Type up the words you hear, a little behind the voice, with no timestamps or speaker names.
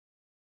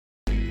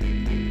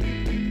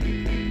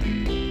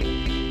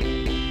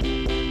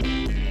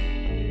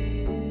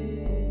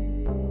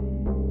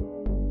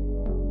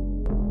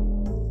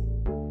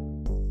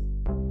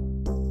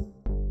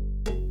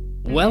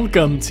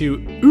Welcome to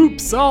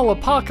Oops All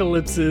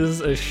Apocalypses,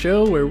 a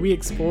show where we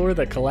explore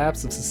the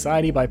collapse of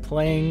society by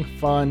playing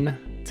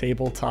fun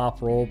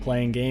tabletop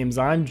role-playing games.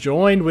 I'm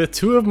joined with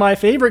two of my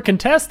favorite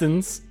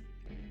contestants.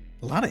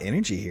 A lot of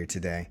energy here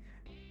today.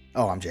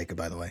 Oh, I'm Jacob,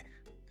 by the way.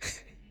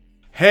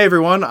 Hey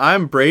everyone,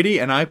 I'm Brady,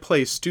 and I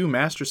play Stu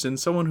Masterson,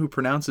 someone who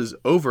pronounces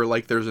over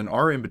like there's an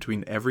R in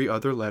between every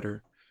other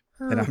letter.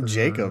 And I'm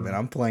Jacob, and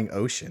I'm playing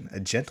Ocean, a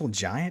gentle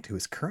giant who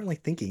is currently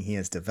thinking he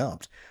has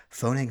developed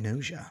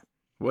phonagnosia.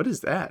 What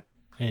is that?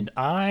 And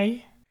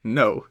I...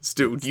 No,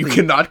 Stu, you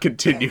cannot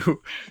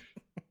continue.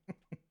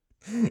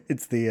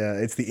 It's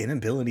the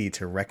inability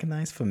to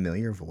recognize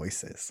familiar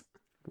voices.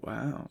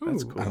 Wow,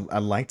 that's cool. I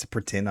like to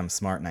pretend I'm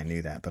smart, and I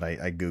knew that, but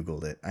I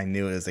Googled it. I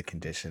knew it was a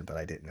condition, but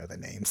I didn't know the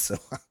name, so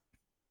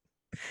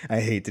I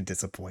hate to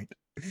disappoint.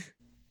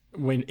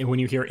 When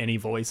you hear any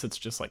voice, it's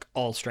just like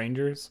all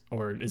strangers?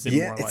 Or is it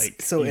more like...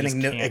 So an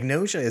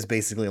agnosia is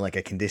basically like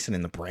a condition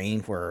in the brain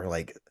where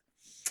like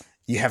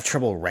you have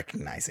trouble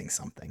recognizing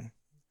something.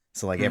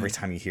 So like every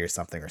time you hear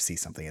something or see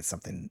something, it's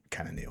something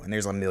kind of new. And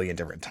there's a million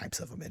different types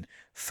of them. And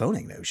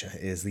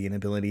phonagnosia is the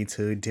inability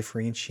to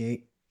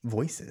differentiate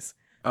voices.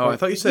 Oh, I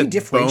thought you said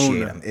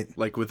differentiate bone, them.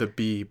 like with a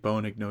B,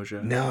 bone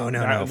agnosia. No.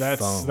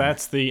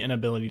 That's the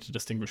inability to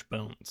distinguish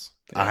bones.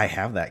 I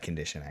have that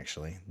condition,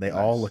 actually. They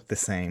all look the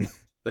same.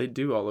 They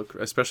do all look,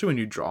 especially when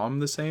you draw them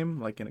the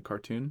same, like in a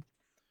cartoon.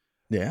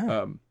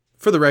 Yeah.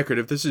 For the record,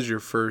 if this is your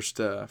first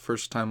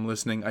time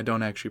listening, I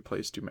don't actually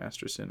play Stu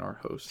Masterson, our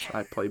host.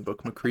 I play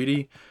Book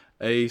McCready,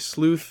 a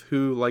sleuth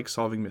who likes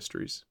solving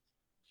mysteries.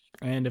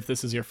 And if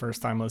this is your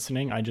first time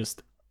listening, I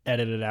just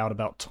edited out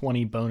about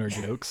 20 boner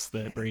jokes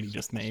that Brady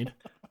just made.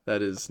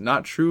 That is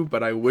not true,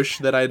 but I wish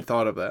that I had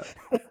thought of that.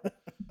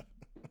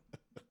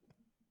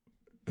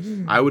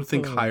 I would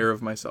think higher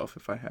of myself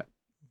if I had.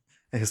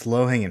 It's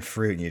low-hanging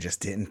fruit and you just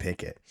didn't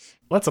pick it.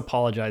 Let's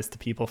apologize to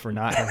people for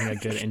not having a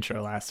good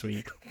intro last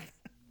week.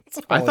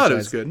 I thought it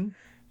was good.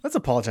 Let's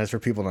apologize for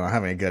people not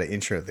having a good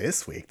intro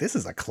this week. This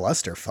is a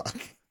clusterfuck.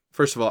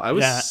 First of all, I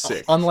was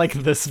sick. Unlike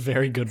this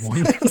very good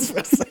one.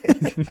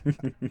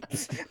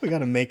 We got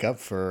to make up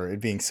for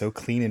it being so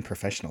clean and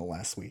professional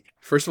last week.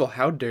 First of all,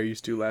 how dare you,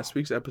 Stu? Last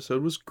week's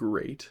episode was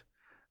great.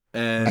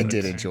 And I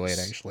did enjoy it,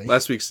 actually.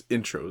 Last week's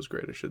intro was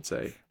great, I should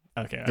say.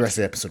 Okay. The rest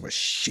of the episode was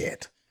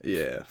shit.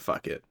 Yeah,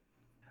 fuck it.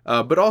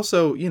 But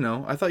also,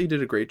 I thought you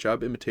did a great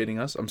job imitating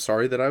us. I'm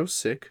sorry that I was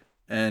sick.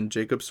 And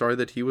Jacob's sorry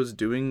that he was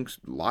doing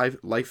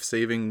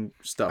life-saving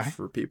stuff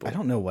for people. I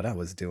don't know what I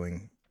was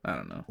doing. I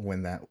don't know.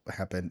 When that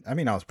happened. I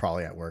mean, I was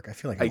probably at work. I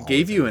feel like I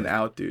gave you an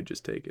out, dude.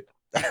 Just take it.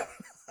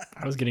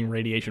 I was getting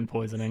radiation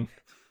poisoning.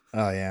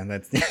 Oh, yeah.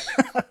 That's...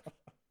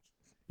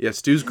 Yeah,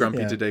 Stu's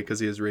grumpy today because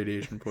he has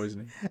radiation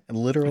poisoning.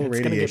 Literal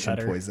radiation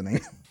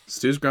poisoning.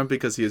 Stu's grumpy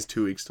because he has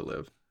 2 weeks to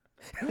live.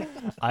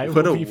 I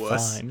will be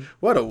fine.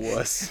 What a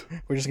wuss.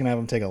 We're just going to have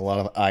him take a lot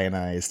of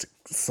ionized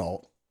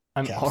salt.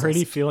 I'm capsules.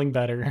 already feeling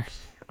better.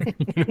 I'm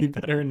going to be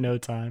better in no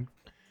time.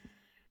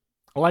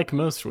 Like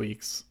most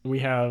weeks, we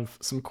have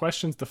some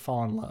questions to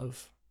fall in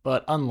love.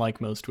 But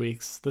unlike most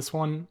weeks, this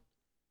one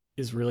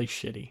is really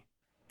shitty.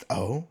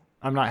 Oh?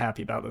 I'm not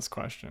happy about this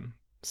question.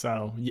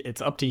 So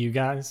it's up to you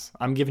guys.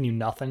 I'm giving you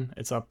nothing.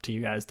 It's up to you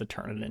guys to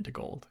turn it into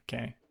gold.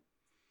 Okay?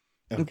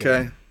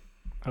 Okay.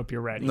 Hope you're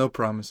ready. No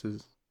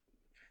promises.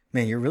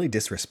 Man, you're really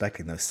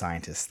disrespecting those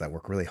scientists that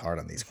work really hard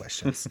on these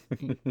questions.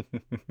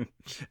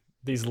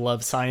 These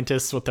love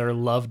scientists with their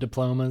love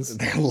diplomas.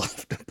 Their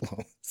love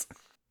diplomas.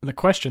 The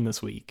question this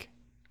week.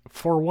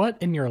 For what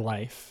in your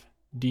life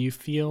do you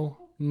feel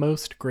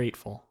most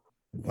grateful?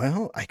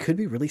 Well, I could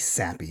be really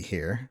sappy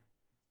here.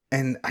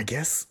 And I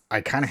guess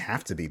I kind of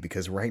have to be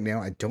because right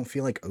now I don't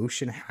feel like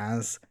Ocean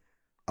has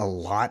a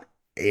lot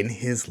in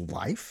his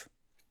life.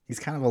 He's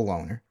kind of a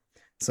loner.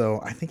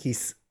 So I think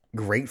he's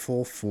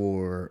grateful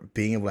for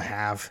being able to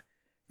have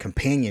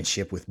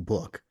companionship with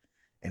Book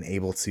and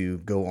able to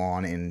go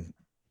on and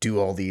do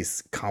all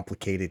these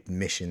complicated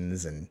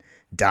missions and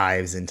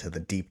dives into the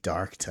deep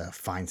dark to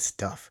find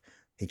stuff.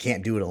 He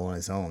can't do it all on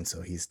his own,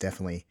 so he's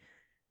definitely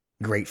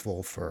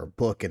grateful for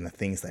Book and the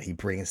things that he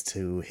brings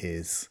to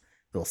his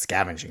little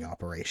scavenging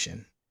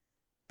operation.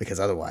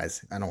 Because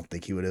otherwise, I don't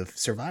think he would have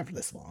survived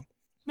this long.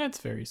 That's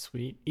very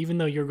sweet. Even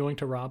though you're going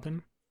to rob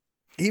him?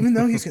 Even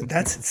though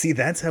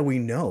that's how we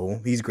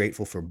know he's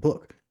grateful for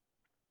Book.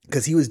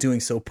 Because he was doing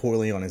so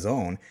poorly on his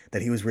own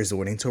that he was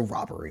resorting to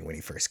robbery when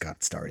he first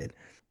got started.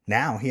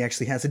 Now he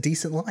actually has a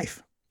decent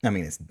life. I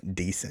mean, it's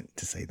decent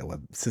to say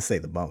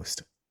the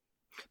most.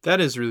 That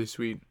is really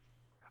sweet.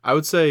 I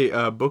would say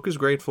Book is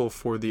grateful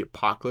for the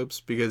apocalypse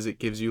because it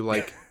gives you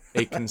like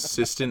a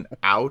consistent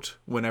out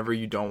whenever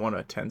you don't want to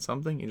attend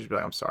something. You just be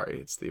like, I'm sorry,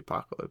 it's the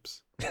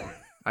apocalypse.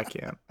 I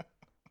can't.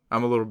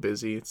 I'm a little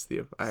busy.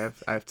 I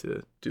have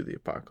to do the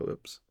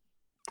apocalypse.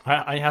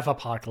 I have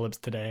apocalypse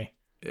today.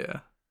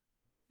 Yeah.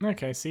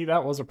 Okay, see,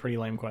 that was a pretty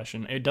lame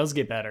question. It does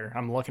get better.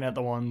 I'm looking at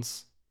the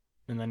ones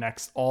in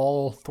the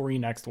all 3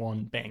 next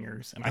one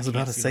bangers. And I was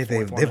about to say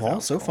they've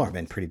all so far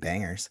been pretty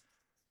bangers.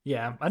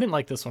 Yeah, I didn't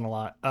like this one a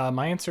lot.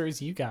 My answer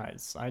is you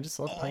guys. I just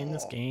love playing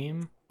this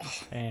game,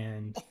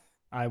 and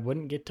I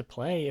wouldn't get to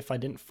play if I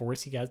didn't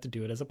force you guys to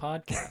do it as a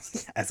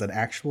podcast. As an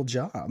actual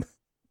job.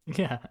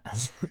 Yeah,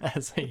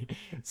 as a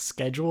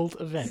scheduled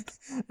event.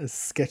 A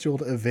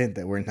scheduled event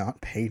that we're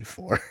not paid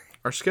for.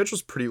 Our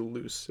schedule's pretty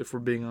loose, if we're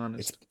being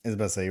honest. I was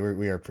about to say,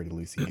 we are pretty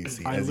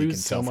loosey-goosey. I as you can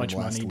lose so tell from much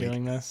last money week.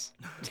 doing this.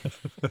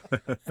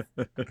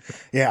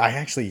 Yeah,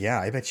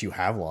 I bet you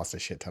have lost a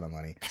shit ton of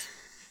money.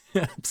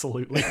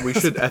 Absolutely. We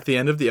should, at the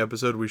end of the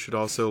episode, we should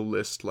also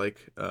list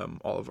like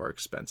all of our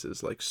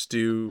expenses. Like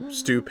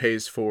Stu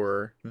pays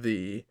for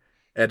the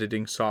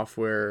editing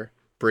software.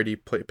 Brady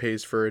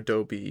pays for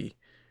Adobe.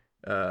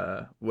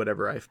 What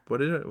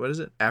is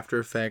it? After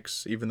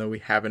Effects. Even though we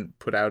haven't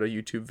put out a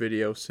YouTube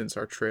video since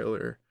our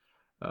trailer.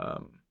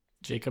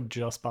 Jacob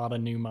just bought a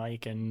new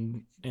mic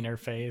and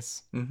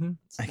interface. Mm-hmm.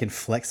 I can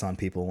flex on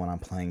people when I'm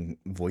playing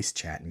voice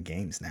chat in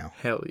games now.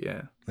 Hell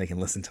yeah! They can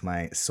listen to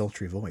my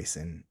sultry voice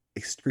in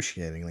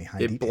excruciatingly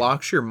high It detail.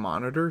 blocks your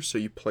monitor, so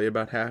you play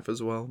about half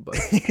as well. But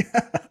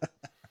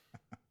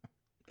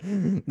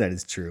That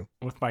is true.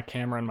 With my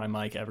camera and my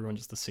mic, everyone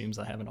just assumes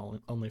I have an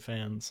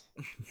OnlyFans.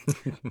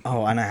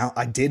 Oh, and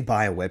I did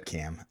buy a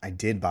webcam. I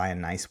did buy a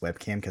nice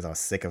webcam because I was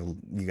sick of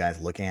you guys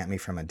looking at me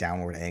from a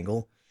downward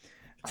angle.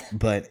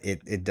 But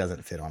it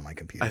doesn't fit on my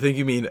computer. I think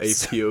you mean a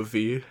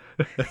POV.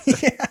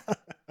 Yeah.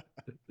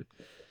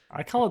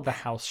 I call it the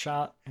house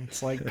shot.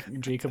 It's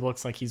like Jacob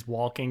looks like he's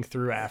walking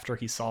through after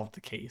he solved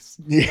the case.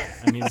 Yeah.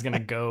 And he's going to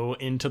go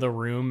into the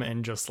room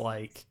and just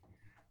like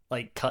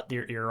cut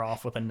your ear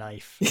off with a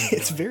knife.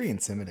 It's very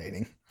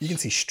intimidating. You can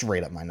see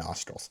straight up my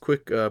nostrils.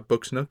 Quick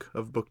book snook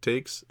of book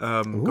takes.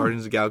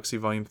 Guardians of the Galaxy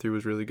Volume 3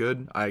 was really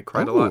good. I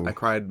cried a lot. Ooh. I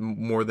cried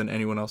more than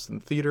anyone else in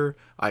the theater.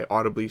 I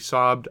audibly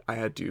sobbed. I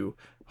had to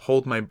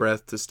hold my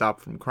breath to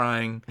stop from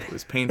crying. It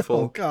was painful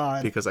Oh,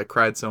 God. because I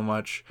cried so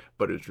much,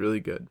 but it was really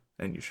good,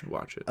 and you should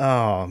watch it.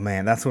 Oh,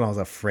 man, that's what I was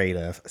afraid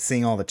of.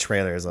 Seeing all the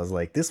trailers, I was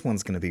like, this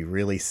one's going to be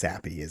really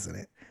sappy, isn't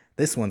it?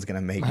 This one's going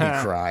to make me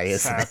cry,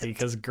 isn't Happy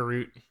because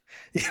Groot.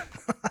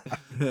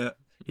 it?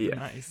 Yeah.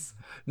 Nice.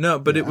 No,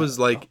 but it was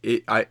like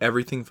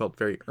everything felt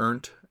very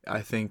earned.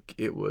 I think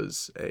it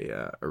was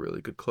a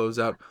really good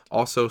closeout.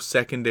 Also,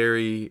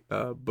 secondary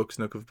book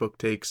snook of book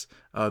takes.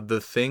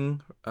 The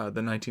Thing, the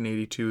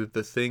 1982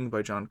 The Thing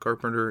by John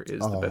Carpenter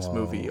is the best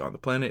movie on the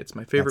planet. It's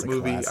my favorite That's a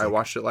movie. I classic.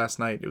 watched it last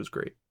night. It was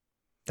great.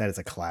 That is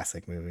a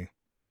classic movie.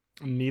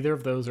 Neither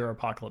of those are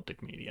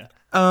apocalyptic media.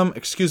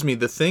 Excuse me.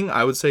 The Thing,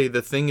 I would say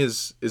The Thing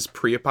is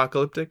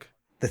pre-apocalyptic.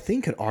 The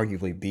Thing could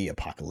arguably be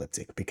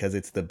apocalyptic because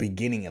it's the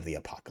beginning of the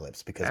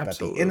apocalypse. Because by the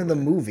Absolutely. end of the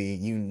movie,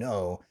 you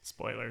know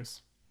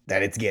Spoilers.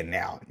 that it's getting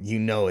out. You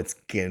know it's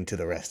getting to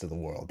the rest of the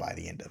world by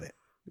the end of it.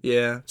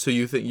 Yeah. So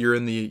you think you're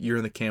in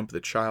the camp of the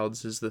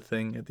Childs is the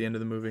Thing at the end of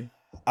the movie?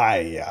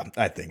 I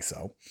think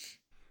so.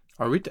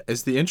 Are we?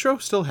 Is the intro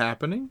still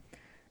happening?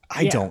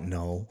 I Yeah. don't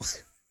know.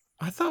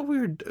 I thought we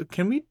were.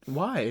 Can we?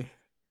 Why?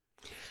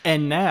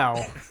 And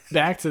now,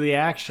 back to the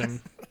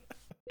action.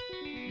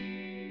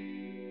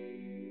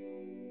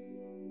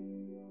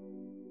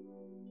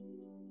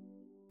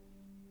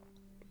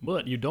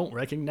 What, you don't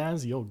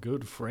recognize your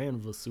good friend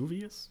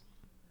Vesuvius?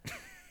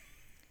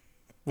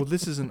 Well,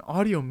 this is an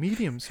audio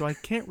medium, so I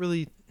can't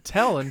really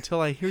tell until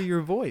I hear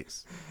your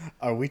voice.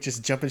 Are we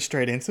just jumping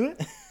straight into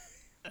it?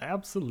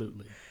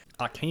 Absolutely.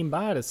 I came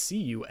by to see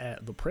you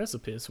at the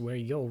precipice where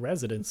your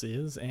residence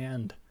is,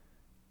 and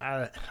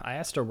I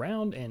asked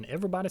around, and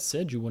everybody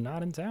said you were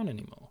not in town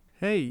anymore.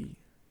 Hey,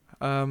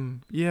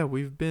 yeah,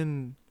 we've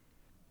been,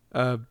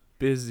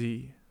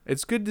 busy.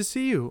 It's good to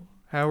see you.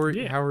 How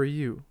are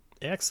you?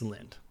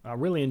 Excellent. I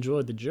really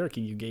enjoyed the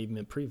jerky you gave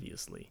me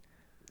previously.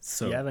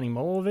 So, Do you have any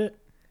more of it?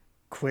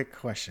 quick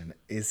question.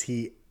 Is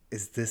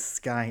this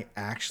guy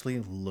actually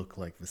look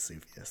like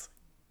Vesuvius?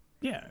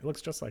 Yeah, it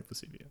looks just like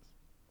Vesuvius.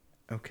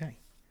 Okay.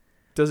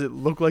 Does it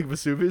look like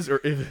Vesuvius, or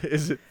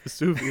is it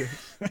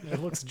Vesuvius?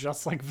 It looks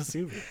just like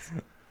Vesuvius.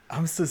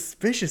 I'm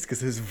suspicious because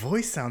his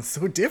voice sounds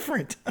so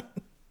different.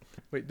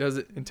 Wait, does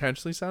it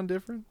intentionally sound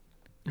different?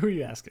 Who are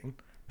you asking?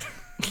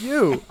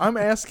 You. I'm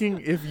asking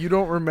if you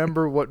don't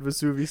remember what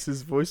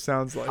Vesuvius's voice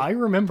sounds like. I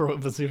remember what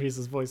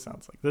Vesuvius' voice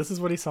sounds like. This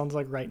is what he sounds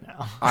like right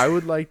now. I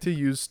would like to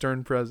use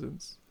stern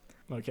presence.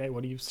 Okay,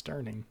 what are you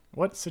sterning?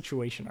 What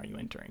situation are you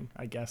entering?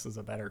 I guess is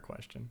a better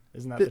question.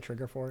 Isn't that the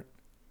trigger for it?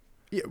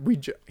 Yeah,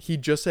 he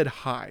just said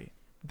hi.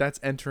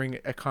 That's entering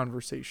a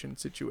conversation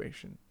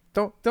situation.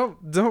 Don't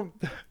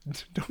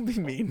be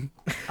mean.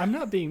 I'm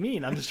not being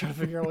mean. I'm just trying to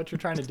figure out what you're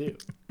trying to do.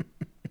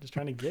 Just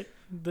trying to get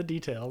the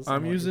details. on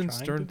I'm what you're using trying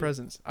to stern do.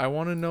 presence. I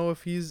want to know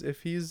if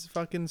he's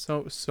fucking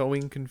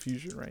sowing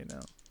confusion right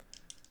now.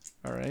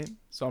 All right.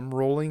 So I'm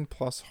rolling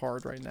plus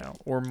hard right now,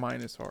 or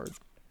minus hard.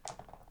 That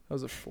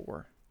was a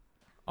 4.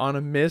 On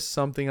a miss,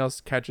 something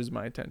else catches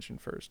my attention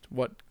first.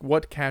 What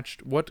caught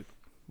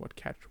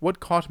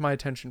my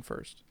attention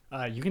first?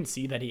 You can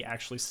see that he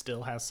actually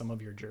still has some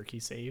of your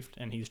jerky saved,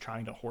 and he's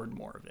trying to hoard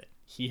more of it.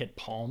 He had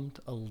palmed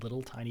a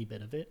little tiny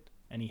bit of it,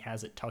 and he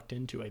has it tucked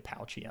into a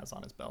pouch he has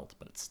on his belt,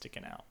 but it's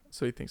sticking out.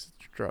 So he thinks it's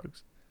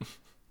drugs.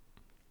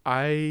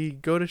 I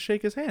go to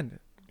shake his hand.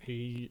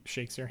 He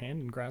shakes your hand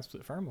and grasps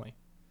it firmly.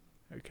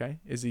 Okay.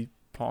 Is he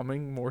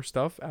palming more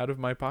stuff out of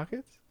my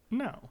pockets?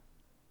 No.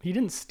 He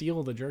didn't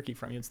steal the jerky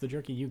from you. It's the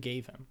jerky you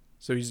gave him.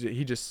 So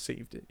he just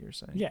saved it, you're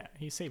saying? Yeah,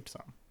 he saved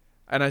some.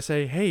 And I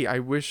say, hey, I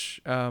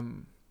wish that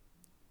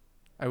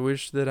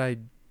I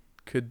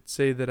could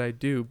say that I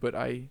do, but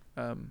I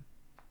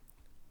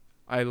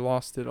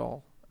lost it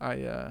all.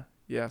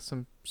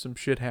 Some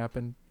shit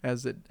happened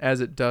as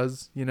it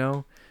does, you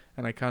know,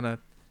 and I kind of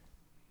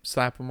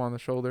slap him on the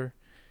shoulder,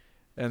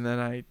 and then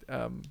I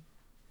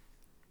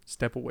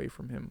step away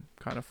from him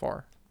kind of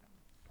far.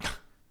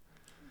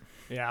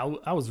 Yeah,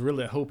 I was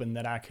really hoping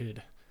that I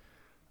could,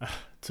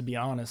 to be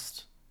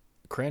honest,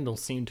 Crandall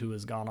seemed to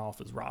have gone off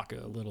his rocker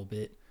a little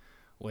bit,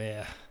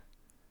 where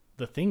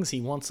the things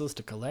he wants us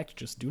to collect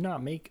just do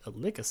not make a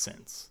lick of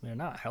sense. They're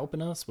not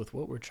helping us with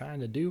what we're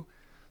trying to do.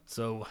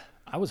 So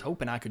I was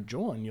hoping I could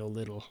join your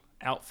little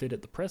outfit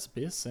at the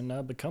precipice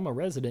and become a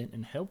resident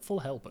and helpful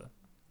helper.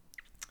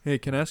 Hey,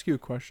 can I ask you a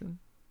question?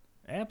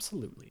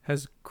 Absolutely.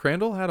 Has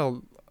Crandall had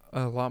a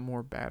lot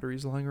more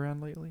batteries lying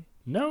around lately?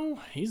 No,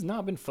 he's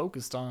not been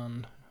focused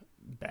on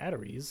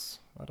batteries.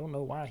 I don't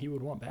know why he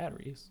would want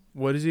batteries.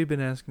 What has he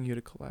been asking you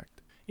to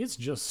collect? It's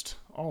just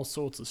all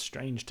sorts of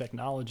strange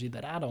technology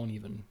that I don't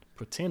even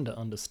pretend to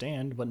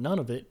understand, but none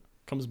of it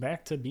comes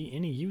back to be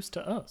any use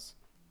to us.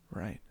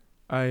 Right.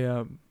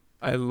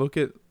 I look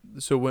at,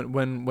 so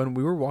when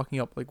we were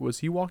walking up, like, was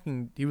he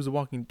walking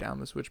down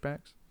the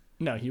switchbacks?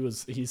 No,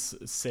 he's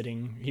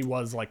sitting, he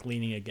was like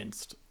leaning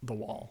against the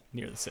wall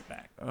near the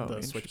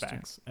the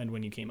switchbacks, and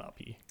when you came up,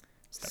 he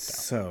stepped out.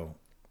 So,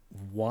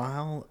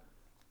 while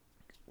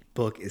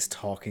Book is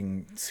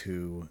talking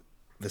to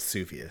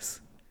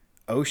Vesuvius,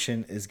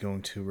 Ocean is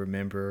going to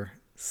remember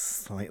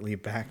slightly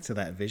back to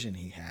that vision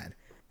he had.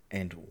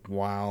 And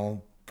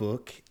while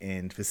Book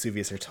and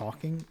Vesuvius are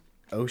talking,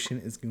 Ocean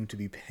is going to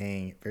be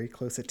paying very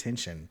close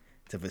attention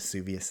to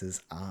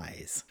Vesuvius's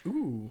eyes.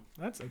 Ooh,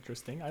 that's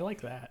interesting. I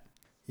like that.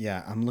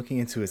 Yeah, I'm looking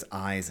into his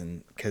eyes,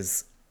 and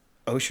because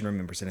Ocean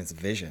remembers in his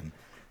vision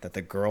that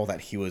the girl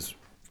that he was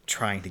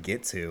trying to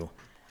get to,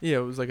 yeah,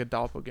 it was like a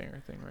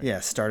doppelganger thing, right? yeah,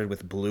 started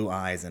with blue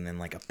eyes, and then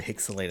like a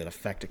pixelated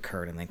effect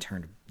occurred, and they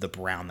turned the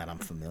brown that I'm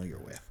familiar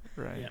with.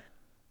 Right. Yeah.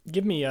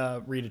 Give me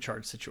a read a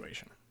charge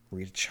situation.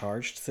 Read a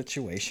charged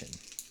situation.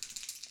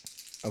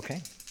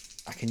 Okay,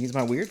 I can use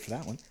my weird for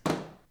that one.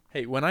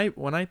 Hey, when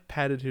I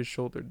patted his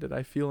shoulder, did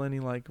I feel any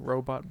like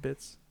robot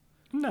bits?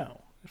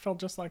 No, it felt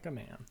just like a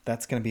man.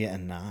 That's gonna be a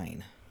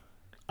 9.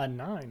 A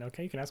 9.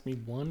 Okay, you can ask me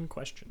one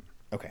question.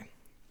 Okay.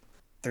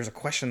 There's a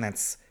question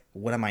that's,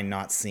 what am I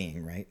not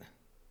seeing, right?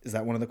 Is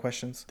that one of the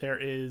questions? There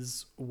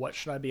is, what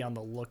should I be on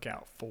the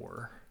lookout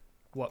for?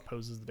 What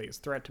poses the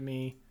biggest threat to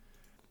me?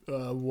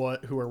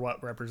 What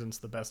represents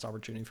the best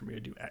opportunity for me to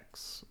do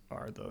X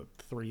are the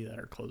 3 that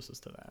are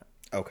closest to that.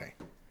 Okay.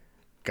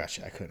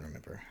 Gotcha, I couldn't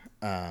remember.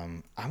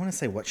 I want to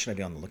say, what should I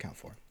be on the lookout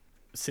for?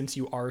 Since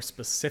you are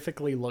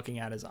specifically looking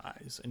at his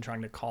eyes and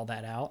trying to call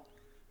that out,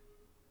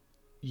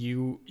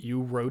 you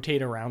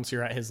rotate around so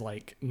you're at his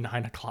like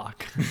 9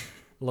 o'clock,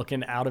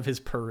 looking out of his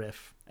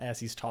periph as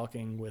he's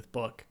talking with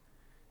Book,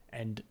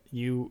 and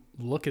you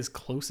look as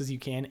close as you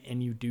can,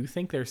 and you do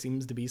think there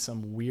seems to be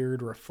some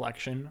weird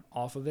reflection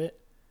off of it.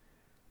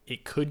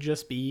 It could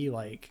just be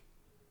like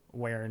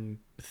wearing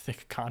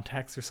thick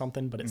contacts or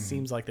something, but it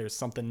seems like there's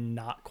something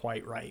not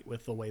quite right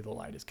with the way the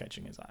light is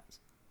catching his eyes.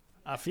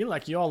 I feel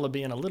like y'all are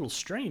being a little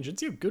strange.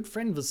 It's your good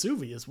friend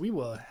Vesuvius. We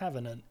were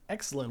having an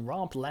excellent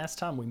romp last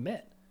time we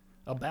met,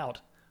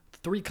 about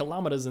 3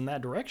 kilometers in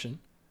that direction.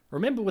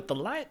 Remember with the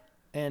light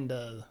and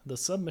the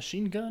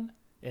submachine gun?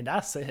 And I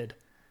said,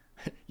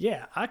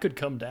 yeah, I could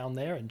come down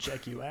there and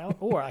check you out,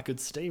 or I could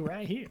stay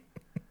right here.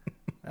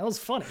 That was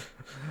funny.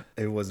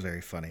 It was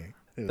very funny.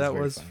 That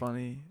was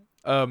funny.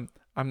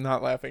 I'm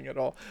not laughing at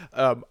all.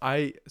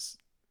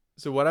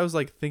 So what I was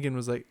like thinking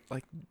was like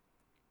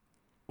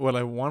what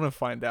I want to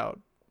find out,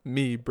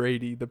 me,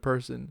 Brady, the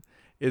person,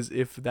 is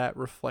if that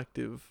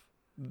the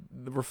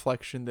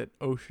reflection that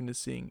Ocean is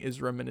seeing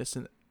is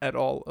reminiscent at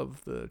all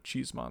of the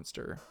cheese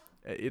monster.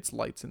 Its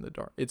lights in the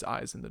dark, its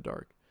eyes in the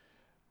dark.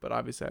 But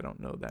obviously I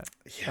don't know that.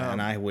 Yeah,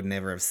 and I would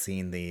never have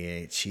seen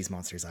the cheese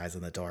monster's eyes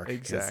in the dark.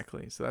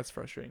 Exactly. So that's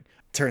frustrating.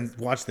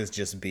 Watch this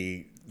just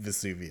be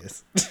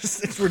Vesuvius.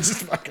 We're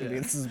just fucking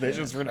being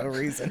suspicious for no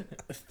reason.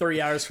 3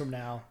 hours from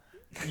now,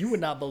 you would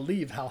not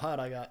believe how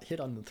hard I got hit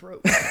on the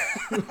throat.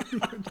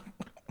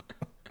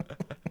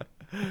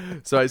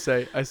 So I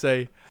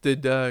say,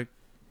 did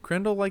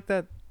Crandall like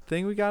that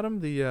thing we got him,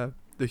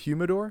 the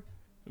humidor?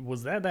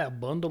 Was that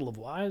bundle of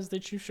wires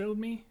that you showed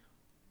me?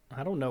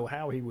 I don't know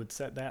how he would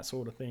set that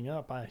sort of thing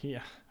up. I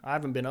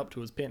haven't been up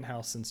to his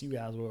penthouse since you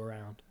guys were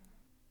around.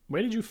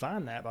 Where did you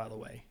find that, by the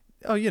way?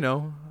 Oh,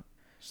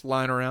 just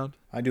lying around.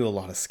 I do a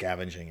lot of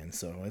scavenging, and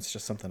so it's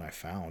just something I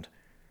found.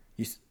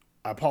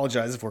 I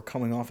apologize if we're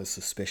coming off as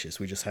suspicious.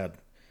 We just had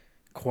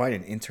quite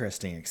an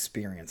interesting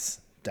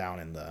experience down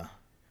in the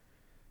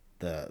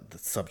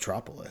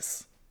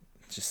subtropolis.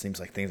 It just seems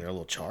like things are a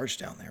little charged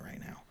down there right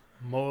now.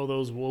 More of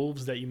those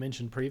wolves that you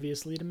mentioned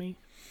previously to me?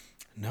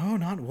 No,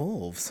 not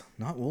wolves.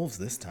 Not wolves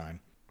this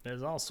time.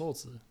 There's all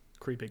sorts of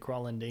creepy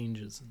crawling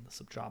dangers in the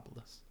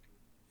Subtropolis.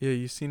 Yeah,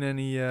 you seen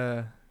any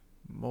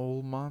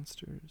mole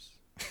monsters?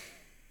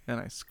 And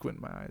I squint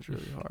my eyes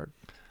really hard.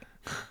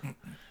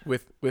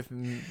 with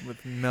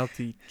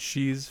melty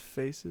cheese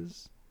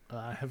faces.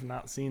 I have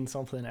not seen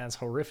something as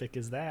horrific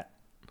as that.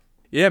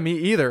 Yeah, me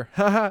either.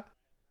 Haha.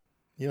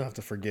 You'll have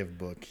to forgive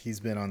Book. He's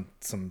been on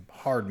some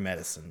hard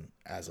medicine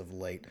as of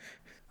late.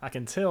 I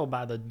can tell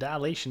by the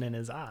dilation in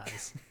his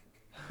eyes.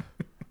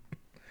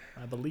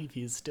 I believe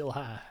he is still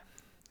high.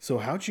 So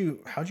how'd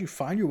you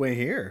find your way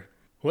here?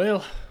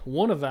 Well,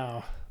 one of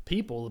our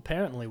people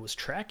apparently was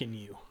tracking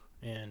you,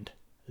 and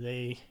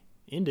they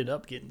ended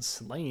up getting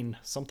slain.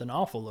 Something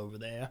awful over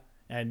there.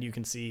 And you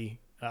can see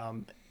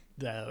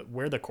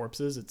where the corpse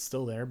is, it's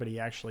still there, but he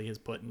actually has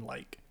put in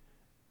like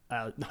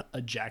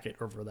a jacket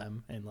over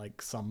them in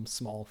like some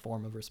small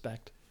form of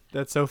respect.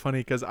 That's so funny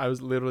because I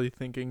was literally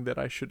thinking that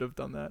I should have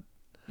done that.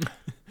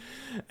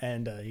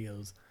 And he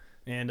goes,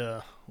 and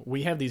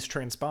we have these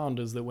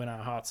transponders that when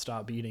our hearts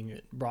stop beating,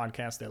 it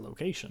broadcasts their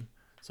location.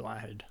 So I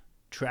had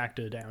tracked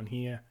her down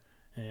here,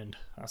 and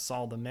I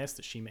saw the mess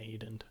that she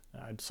made, and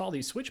I saw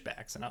these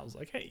switchbacks, and I was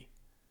like, hey,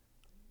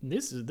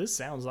 this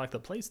sounds like the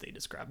place they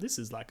described. This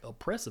is like a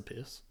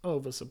precipice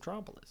of a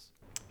subtropolis.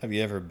 Have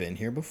you ever been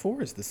here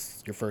before? Is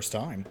this your first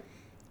time?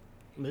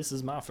 This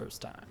is my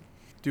first time.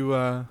 Have you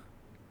ever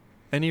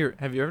any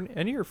of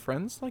your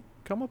friends like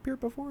come up here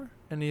before?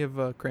 Any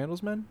of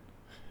Crandall's men?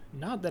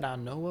 Not that I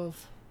know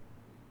of.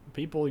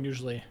 People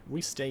usually,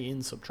 we stay in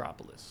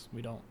Subtropolis.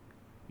 We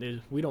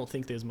don't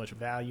think there's much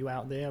value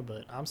out there,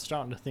 but I'm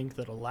starting to think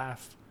that a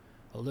life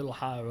a little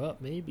higher up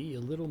may be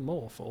a little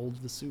more for old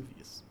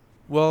Vesuvius.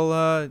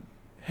 Well,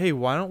 hey,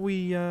 why don't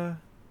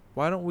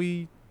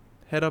we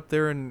head up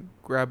there and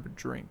grab a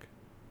drink?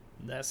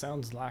 That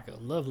sounds like a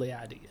lovely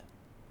idea.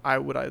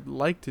 What I'd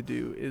like to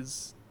do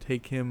is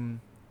take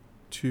him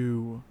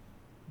to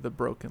the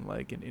Broken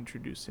Leg and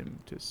introduce him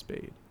to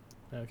Spade.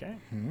 Okay.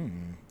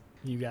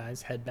 You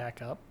guys head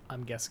back up.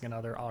 I'm guessing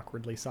another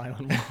awkwardly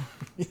silent one.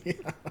 Yeah.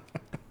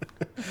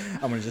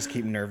 I'm gonna just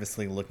keep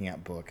nervously looking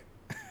at Book,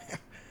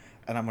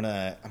 and I'm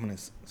gonna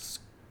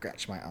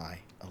scratch my eye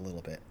a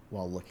little bit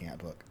while looking at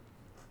Book.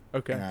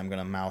 Okay. And I'm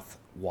gonna mouth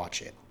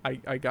watch it.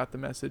 I got the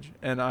message,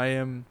 and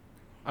I'm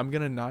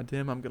gonna nod to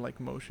him. I'm gonna like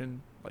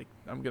motion, like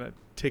I'm gonna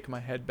tick my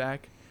head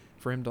back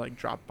for him to like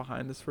drop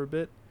behind us for a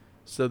bit,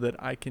 so that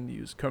I can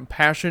use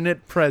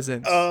compassionate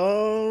presence.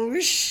 Oh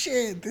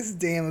shit! This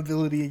damn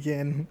ability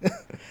again.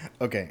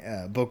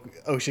 Okay, Book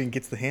Ocean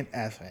gets the hint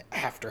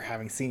after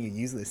having seen you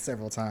use this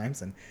several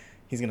times, and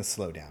he's gonna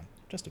slow down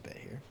just a bit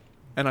here.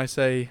 And I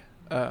say,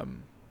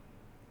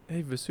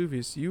 hey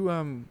Vesuvius, you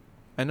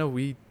I know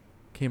we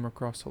came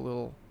across a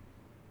little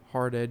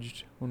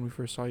hard-edged when we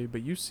first saw you,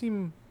 but you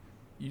seem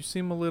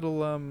a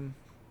little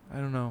I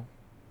don't know,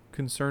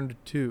 concerned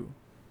too.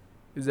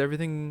 Is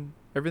everything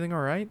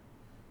all right?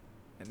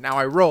 And now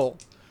I roll.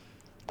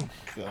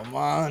 Come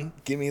on,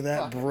 give me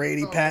that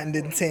Brady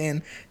patented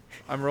 10.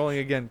 I'm rolling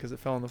again because it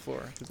fell on the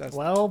floor.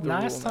 Well,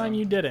 last time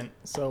you didn't.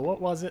 So what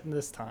was it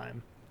this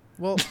time?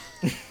 Well,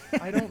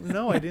 I don't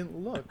know. I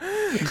didn't look.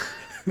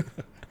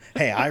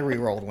 Hey, I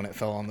re-rolled when it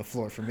fell on the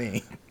floor for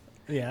me.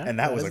 Yeah. And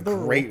that was a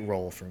great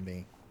roll for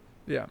me.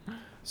 Yeah.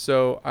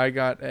 So I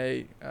got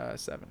a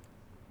 7.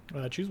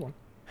 Choose one.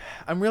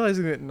 I'm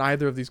realizing that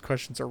neither of these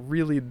questions are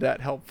really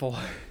that helpful.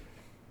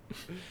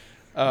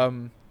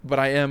 But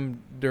I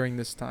am, during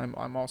this time,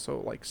 I'm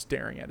also like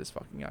staring at his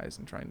fucking eyes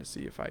and trying to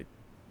see if I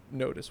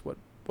notice what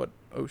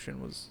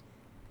Ocean was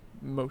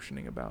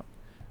motioning about.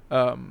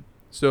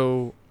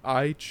 So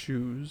I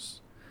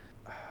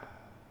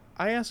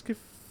ask if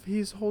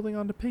he's holding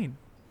on to pain.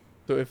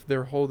 So if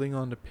they're holding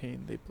on to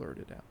pain, they blurt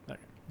it out. Okay.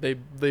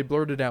 They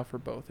blurt it out for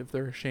both, if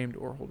they're ashamed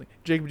or holding.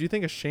 Jacob, do you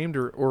think ashamed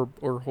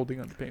or holding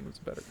on to pain was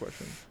a better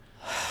question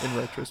in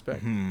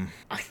retrospect?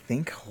 I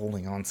think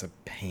holding on to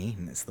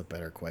pain is the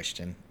better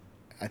question.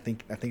 I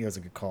think it was a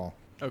good call.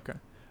 Okay.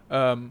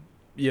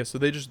 Yeah, so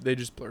they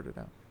just blurted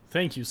out.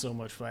 Thank you so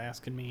much for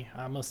asking me.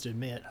 I must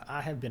admit,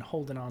 I have been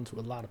holding on to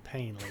a lot of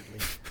pain lately.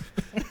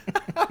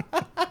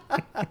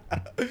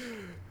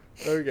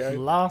 Okay.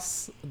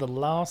 The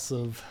loss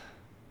of...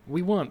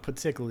 We weren't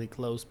particularly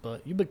close,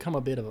 but you become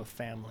a bit of a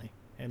family.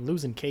 And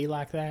losing Kay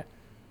like that,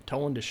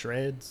 torn to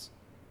shreds,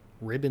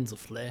 ribbons of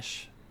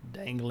flesh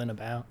dangling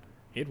about,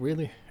 it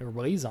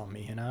weighs on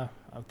me, and I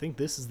think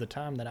this is the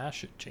time that I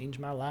should change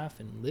my life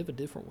and live a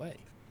different way.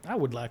 I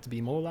would like to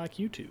be more like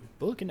you two,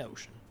 Book and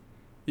Ocean.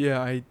 Yeah,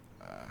 I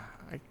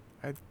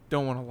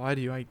don't want to lie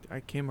to you. I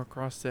came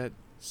across that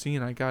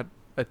scene. I got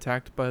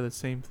attacked by the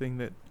same thing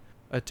that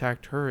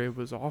attacked her. It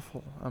was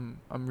awful.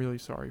 I'm really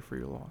sorry for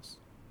your loss.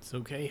 It's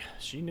okay.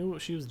 She knew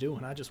what she was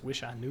doing. I just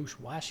wish I knew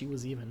why she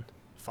was even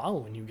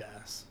following you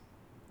guys.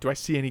 Do I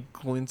see any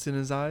glints in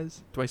his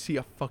eyes? Do I see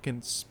a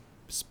fucking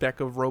speck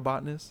of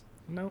robotness?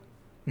 No.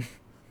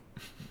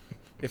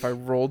 If I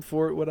rolled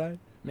for it, would I?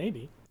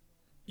 Maybe.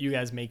 You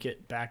guys make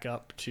it back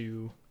up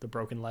to the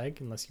Broken Leg,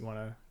 unless you want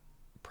to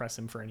press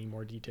him for any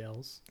more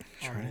details.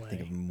 I'm trying to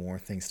think of more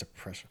things to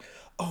press.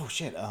 Oh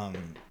shit.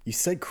 You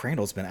said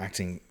Crandall's been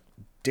acting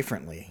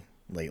differently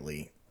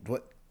lately.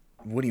 What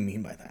do you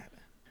mean by that?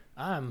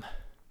 I'm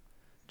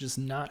just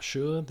not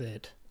sure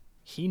that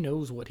he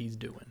knows what he's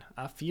doing.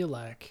 I feel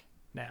like,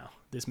 now,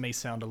 this may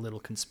sound a little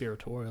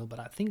conspiratorial, but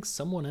I think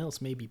someone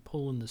else may be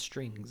pulling the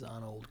strings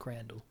on old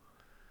Crandall.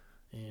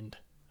 And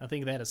I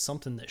think that is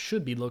something that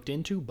should be looked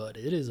into, but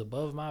it is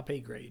above my pay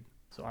grade.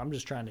 So I'm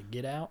just trying to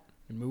get out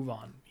and move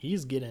on.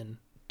 He's getting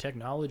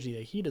technology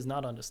that he does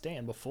not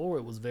understand. Before,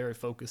 it was very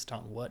focused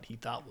on what he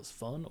thought was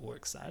fun or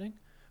exciting,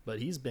 but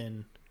he's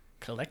been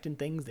collecting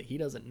things that he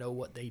doesn't know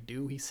what they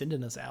do. He's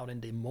sending us out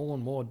into more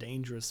and more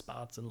dangerous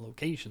spots and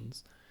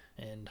locations,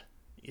 and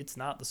it's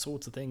not the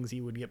sorts of things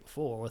he would get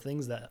before, or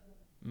things that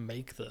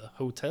make the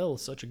hotel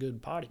such a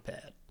good party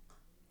pad.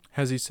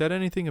 Has he said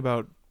anything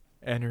about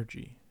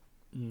energy?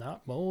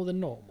 Not more than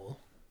normal.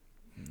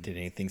 Did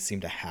anything seem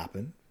to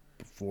happen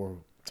before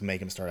to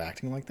make him start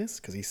acting like this?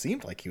 Because he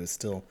seemed like he was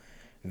still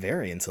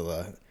very into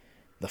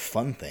the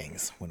fun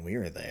things when we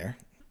were there.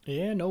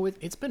 Yeah, no,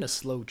 it's been a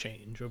slow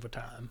change over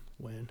time.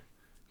 When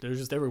there's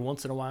just every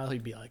once in a while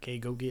he'd be like, hey,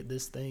 go get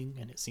this thing,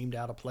 and it seemed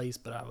out of place,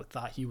 but I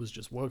thought he was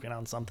just working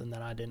on something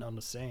that I didn't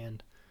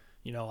understand.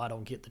 You know, I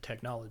don't get the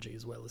technology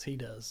as well as he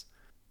does.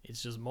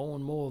 It's just more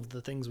and more of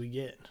the things we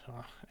get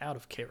are out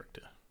of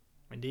character.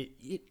 And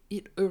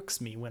it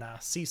irks me when I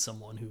see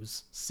someone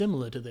who's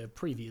similar to their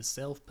previous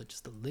self, but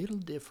just a little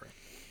different.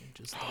 It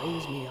just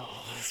throws me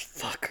off.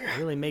 This fucker. It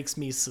really makes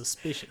me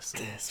suspicious.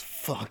 This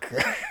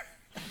fucker.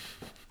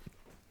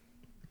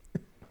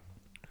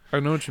 I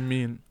know what you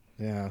mean.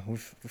 Yeah,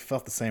 we've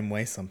felt the same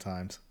way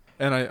sometimes.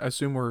 And I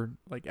assume we're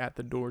like at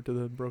the door to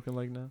the broken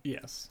leg now.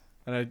 Yes.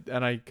 And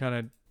I kind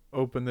of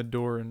open the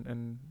door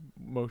and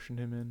motion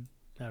him in.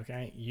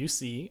 Okay, you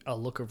see a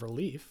look of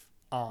relief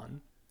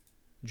on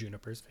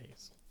Juniper's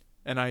face.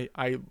 And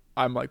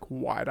I'm like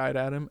wide-eyed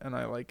at him, and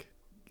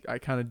I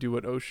kind of do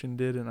what Ocean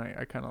did, and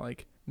I kind of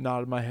like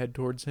nod my head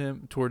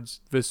towards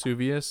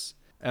Vesuvius,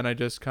 and I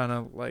just kind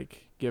of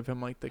like give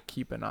him like the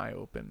keep an eye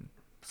open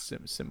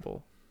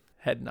symbol,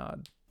 head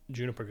nod.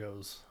 Juniper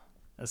goes,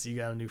 I see you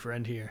got a new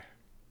friend here.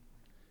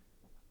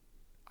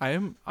 I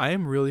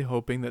am really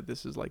hoping that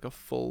this is like a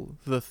full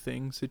The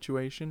Thing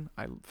situation.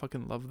 I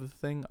fucking love The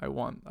Thing. I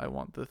want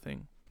The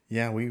Thing.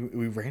 Yeah, we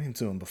ran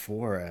into him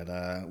before at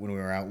when we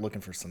were out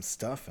looking for some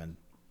stuff, and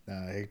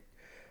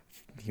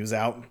he was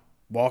out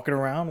walking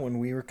around when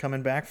we were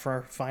coming back for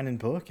our finding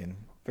book, and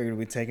figured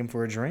we'd take him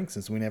for a drink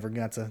since we never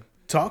got to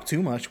talk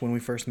too much when we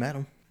first met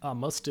him. I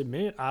must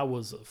admit, I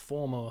was a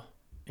former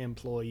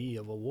employee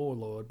of a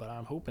warlord, but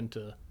I'm hoping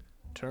to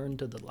turn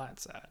to the light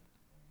side.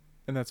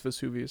 And that's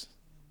Vesuvius.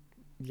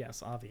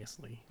 Yes,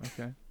 obviously.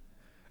 Okay.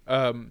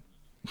 Can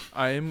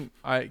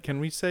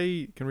we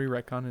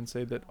retcon and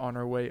say that on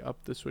our way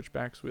up the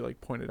switchbacks we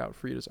like pointed out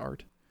Frida's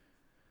art?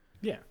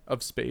 Yeah.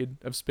 Of Spade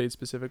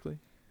specifically?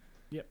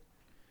 Yep.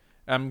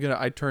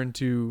 I turn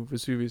to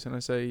Vesuvius and I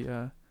say,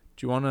 do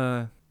you want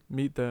to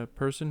meet the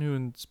person who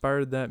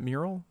inspired that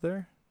mural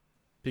there?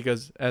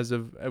 Because as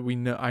of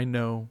I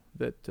know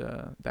that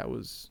that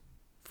was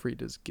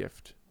Frida's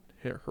gift,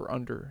 her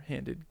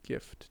underhanded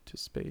gift to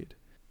Spade.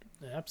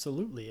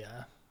 Absolutely,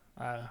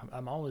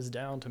 I'm always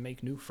down to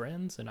make new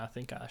friends, and I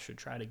think I should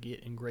try to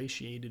get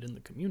ingratiated in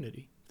the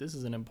community. This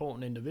is an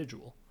important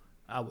individual.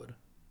 I would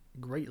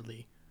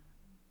greatly.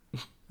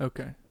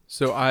 Okay,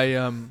 so I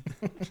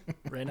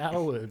ran out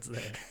of words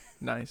there.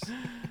 Nice.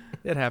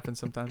 It happens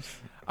sometimes.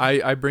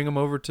 I bring them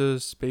over to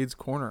Spade's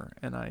corner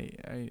and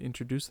I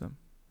introduce them.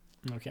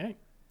 Okay,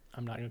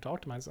 I'm not going to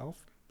talk to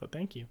myself, but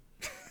thank you.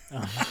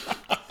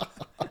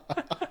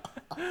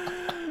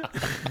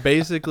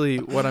 Basically,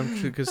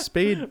 because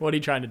Spade. What are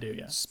you trying to do?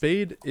 Yeah.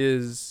 Spade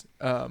is,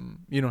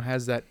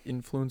 has that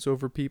influence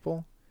over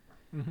people,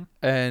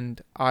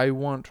 and I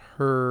want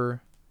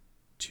her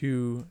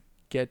to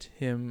get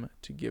him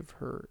to give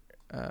her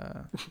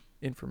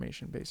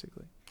information,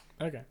 basically.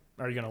 Okay.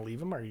 Are you gonna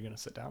leave him, or are you gonna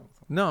sit down with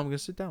him? No, I'm gonna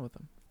sit down with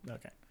him.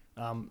 Okay.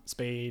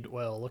 Spade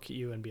will look at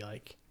you and be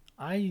like,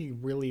 I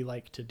really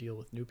like to deal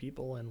with new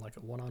people in like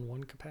a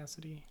one-on-one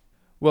capacity.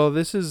 Well,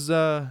 this is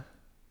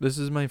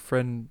my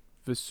friend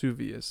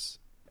Vesuvius,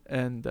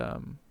 and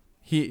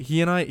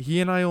he and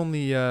I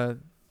only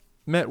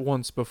met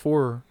once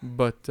before,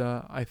 but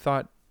I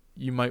thought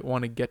you might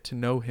want to get to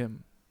know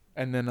him.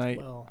 And then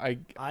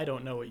I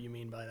don't know what you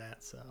mean by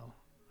that, so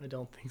I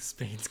don't think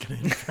Spade's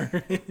gonna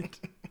infer it.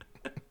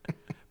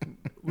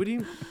 What do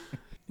you?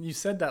 You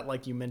said that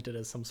like you meant it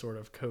as some sort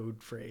of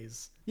code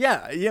phrase.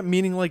 Yeah,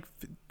 meaning like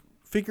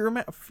figure him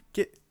out,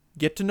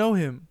 get to know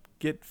him,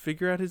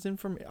 figure out his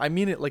information. I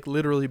mean it like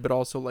literally, but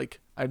also like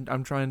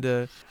I'm trying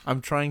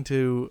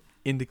to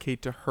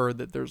indicate to her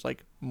that there's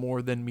like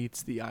more than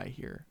meets the eye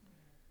here.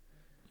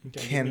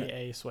 Give me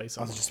a sway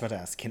I was just about to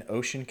ask, can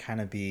Ocean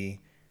kind of be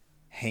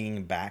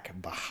hanging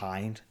back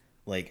behind,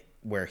 like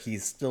where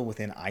he's still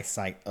within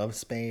eyesight of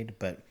Spade,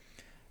 but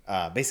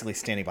basically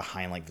standing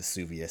behind like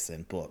Vesuvius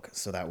and Book,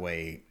 so that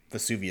way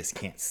Vesuvius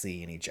can't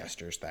see any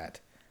gestures that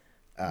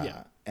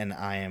and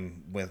I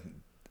am with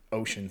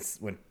Ocean's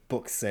when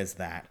Book says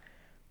that,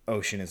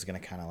 Ocean is going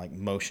to kind of like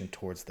motion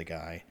towards the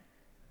guy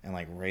and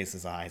like raise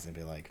his eyes and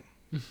be like,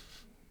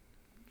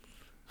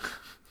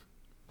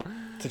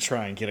 To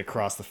try and get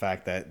across the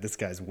fact that this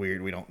guy's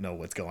weird. We don't know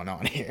what's going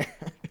on here.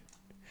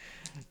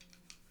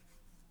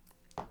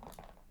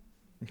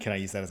 Can I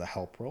use that as a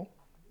help roll?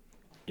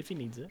 If he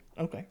needs it.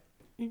 Okay.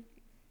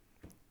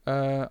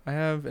 I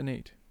have an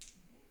 8.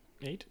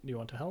 8. Do you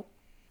want to help?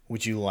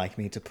 Would you like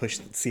me to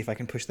see if I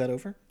can push that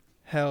over?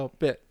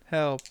 Help it.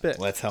 Help it.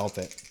 Let's help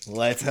it.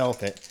 Let's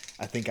help it.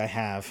 I think I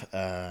have,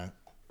 let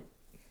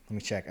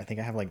me check. I think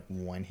I have like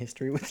 1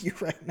 history with you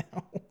right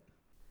now.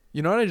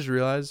 You know what I just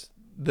realized?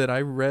 That I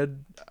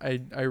read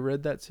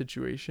that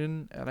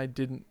situation and I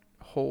didn't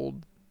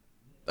hold.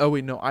 Oh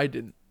wait, no, I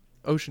didn't.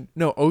 Ocean.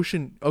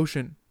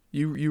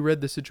 You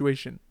read the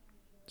situation.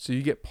 So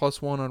you get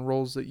 +1 on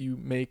rolls that you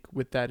make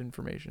with that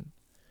information.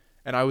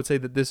 And I would say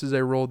that this is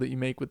a roll that you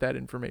make with that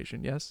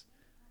information, yes?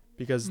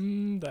 Because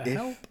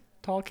help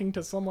talking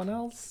to someone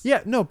else?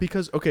 Yeah, no,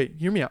 because okay,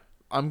 hear me out.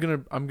 I'm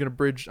gonna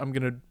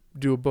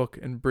do a book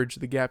and bridge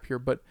the gap here,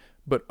 but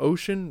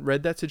Ocean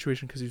read that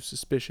situation because he was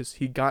suspicious.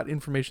 He got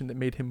information that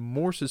made him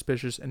more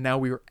suspicious, and now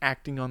we are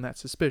acting on that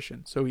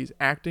suspicion. So he's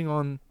acting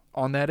on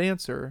that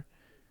answer,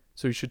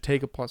 so he should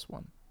take a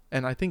 +1.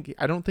 And I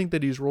don't think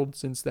that he's rolled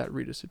since that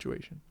Rita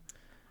situation.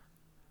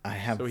 I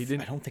have. So he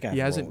didn't. I don't think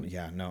I've rolled.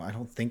 Yeah, no, I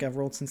don't think I've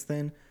rolled since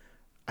then.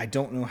 I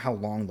don't know how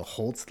long the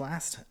holds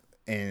last,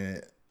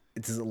 and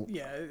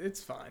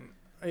it's fine.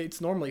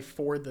 It's normally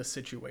for the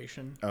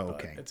situation. Oh,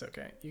 okay. It's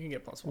okay. You can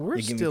get +1.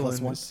 We're still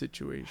in this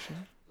situation.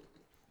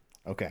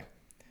 Okay.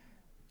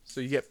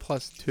 So you get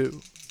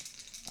 +2.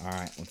 All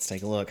right, let's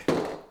take a look.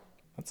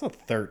 That's a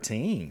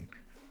 13.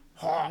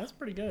 That's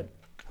pretty good.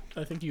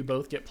 I think you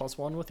both get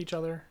 +1 with each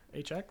other.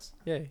 HX.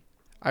 Yay.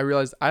 I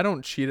realized I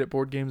don't cheat at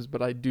board games, but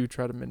I do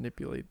try to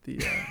manipulate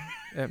the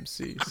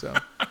MC. So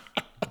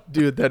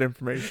do with that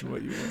information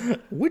what you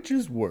want. Which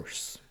is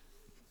worse?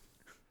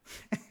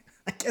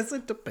 I guess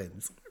it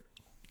depends.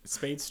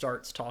 Spade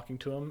starts talking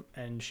to him,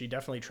 and she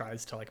definitely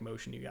tries to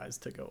motion you guys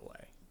to go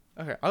away.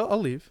 Okay, I'll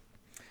leave.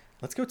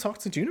 Let's go talk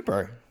to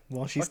Juniper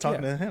while she's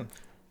talking to him.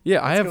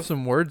 Yeah, I have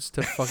some words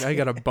to fuck. I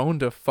got a bone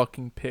to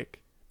fucking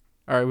pick.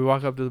 All right, we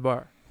walk up to the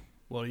bar.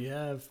 Well, you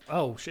have.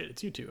 Oh shit!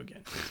 It's you two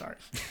again. Sorry.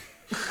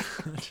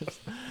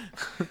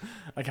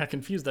 I got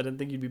confused. I didn't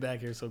think you'd be back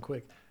here so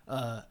quick.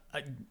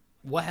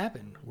 What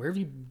happened? Where have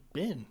you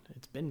been?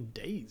 It's been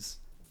days.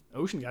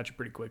 Ocean got you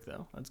pretty quick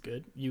though. That's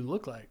good. You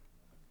look like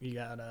you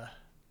got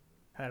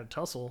had a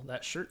tussle.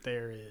 That shirt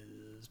there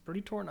is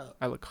pretty torn up.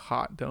 I look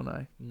hot, don't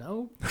I?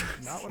 No,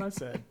 not what I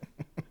said.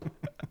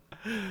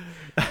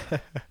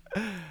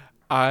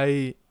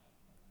 I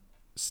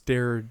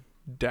stared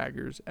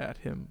daggers at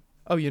him.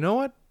 Oh, you know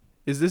what?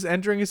 Is this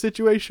entering a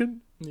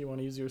situation? You want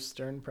to use your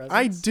stern presence?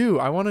 I do.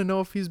 I want to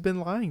know if he's been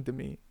lying to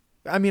me.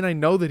 I mean, I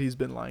know that he's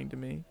been lying to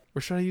me.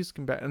 Or should I use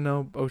compassion?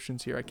 No,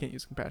 Ocean's here. I can't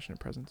use compassionate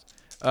presence.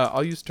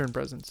 I'll use stern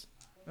presence.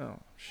 Oh,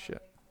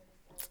 shit.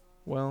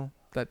 Well,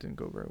 that didn't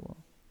go very well.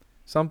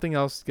 Something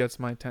else gets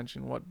my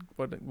attention.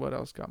 What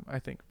else got I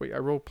think. Wait, I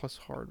rolled plus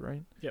hard,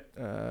 right? Yep.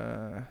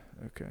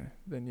 Okay.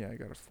 Then yeah, I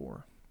got a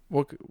 4.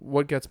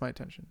 What gets my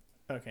attention?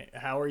 Okay.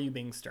 How are you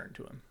being stern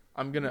to him?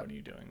 What are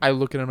you doing? I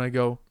look at him and I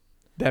go,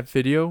 that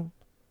video,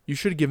 you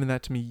should have given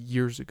that to me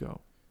years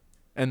ago.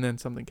 And then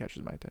something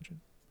catches my attention.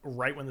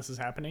 Right when this is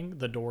happening,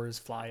 the doors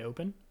fly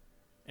open,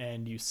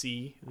 and you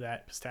see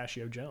that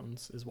Pistachio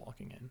Jones is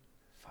walking in.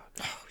 Fuck.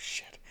 Oh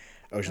shit!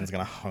 Ocean's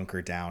gonna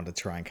hunker down to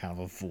try and kind of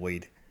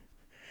avoid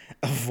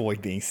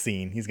being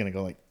seen. He's gonna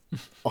go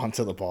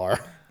onto the bar.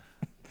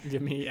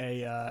 Give me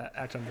a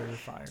act under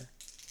fire.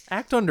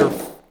 Act under.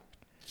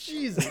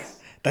 Jesus.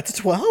 That's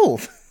a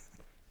 12.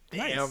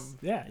 Damn. Nice.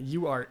 Yeah,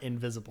 you are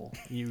invisible.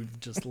 You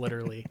just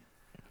literally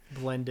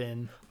blend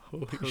in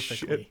perfectly.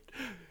 Shit.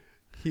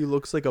 He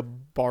looks like a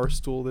bar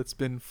stool that's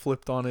been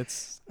flipped on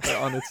its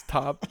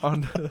top.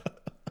 On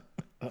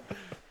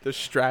the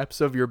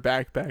straps of your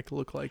backpack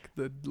look like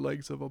the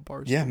legs of a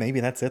bar stool. Yeah, maybe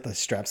that's it. The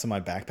straps of my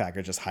backpack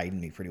are just hiding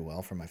me pretty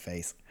well from my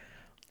face.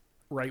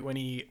 Right when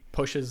he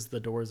pushes the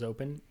doors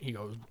open, he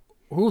goes,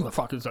 "Who the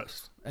fuck is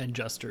this?" and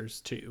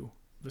gestures to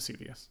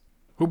Vesuvius.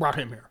 Who brought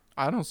him here?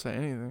 I don't say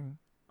anything.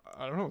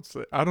 I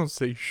don't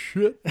say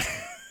shit.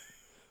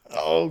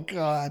 Oh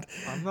God.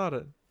 I'm not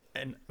a.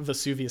 And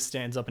Vesuvius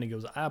stands up and he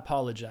goes, "I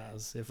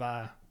apologize if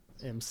I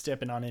am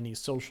stepping on any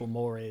social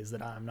mores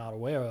that I am not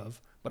aware of,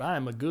 but I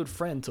am a good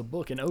friend to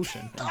Book and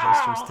Ocean," and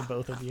gestures to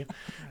both of you.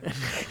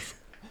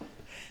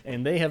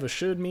 And they have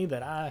assured me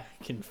that I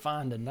can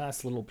find a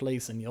nice little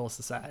place in your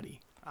society.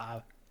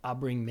 I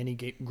bring many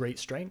great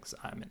strengths.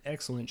 I'm an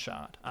excellent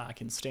shot. I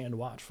can stand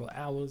watch for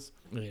hours,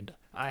 and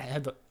I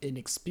have an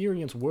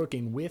experience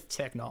working with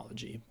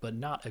technology, but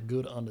not a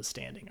good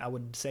understanding. I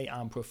would say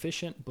I'm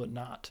proficient, but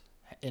not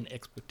in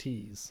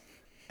expertise.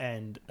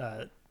 And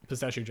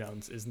Pistachio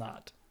Jones is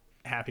not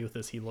happy with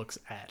this.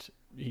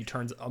 He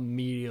turns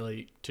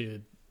immediately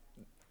to,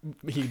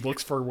 he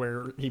looks for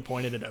where he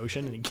pointed at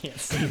Ocean and he can't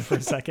see for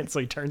a second, so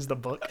he turns the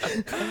book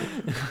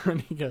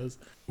and he goes,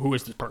 "Who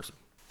is this person?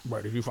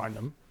 Where did you find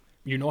them?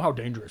 You know how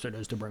dangerous it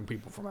is to bring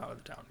people from out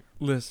of town here."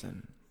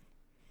 Listen.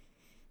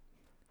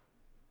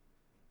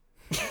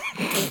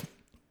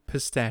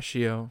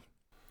 Pistachio.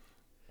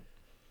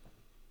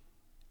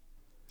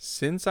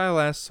 Since I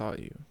last saw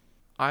you,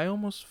 I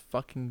almost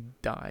fucking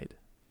died.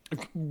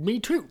 Me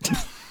too.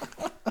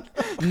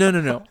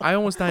 No. I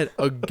almost died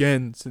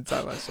again since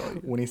I last saw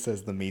you. When he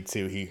says the me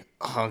too, he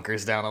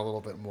hunkers down a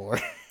little bit more.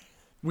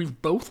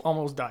 We've both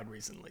almost died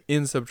recently.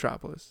 In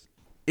Subtropolis.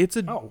 It's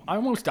a... Oh, I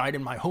almost died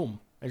in my home.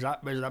 Is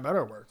that better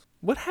or worse?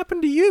 What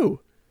happened to you?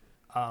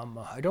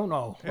 I don't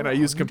know. And I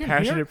use You didn't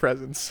compassionate hear?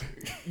 presence.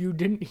 You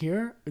didn't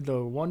hear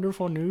the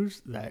wonderful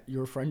news that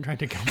your friend tried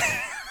to kill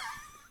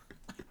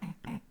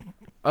me?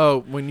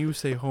 Oh, when you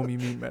say home, you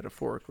mean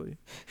metaphorically.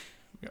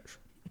 Yes.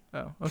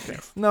 Oh, okay.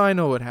 No, I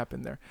know what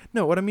happened there.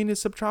 No, what I mean is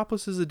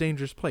Subtropolis is a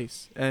dangerous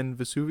place. And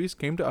Vesuvius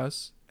came to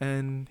us,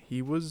 and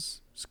he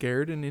was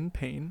scared and in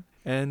pain.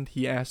 And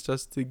he asked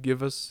us to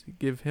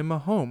give him a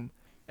home.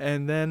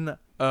 And then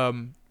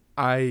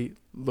I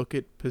look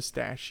at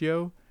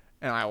Pistachio,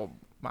 and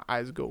my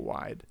eyes go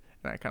wide.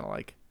 And I kind of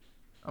like,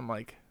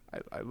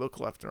 I look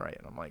left and right,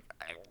 and I'm like,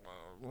 I don't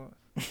know what.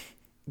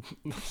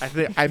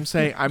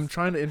 I'm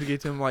trying to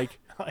indicate to him, like,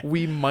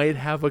 we might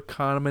have a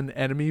common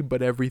enemy,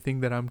 but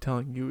everything that I'm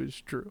telling you is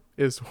true,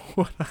 is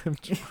what I'm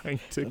trying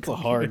to That's a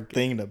hard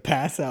thing to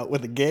pass out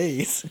with a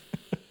gaze.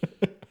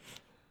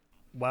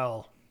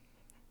 Well,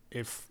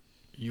 if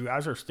you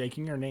guys are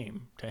staking your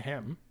name to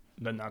him,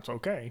 then that's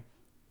okay.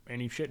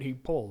 Any shit he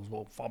pulls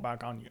will fall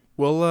back on you.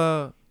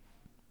 We'll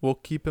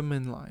keep him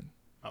in line.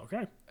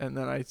 Okay. And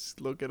then I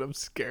look at him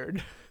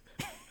scared.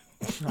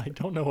 I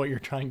don't know what you're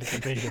trying to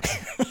convey to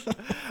me.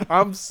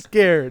 I'm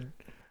scared.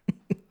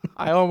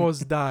 I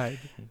almost died.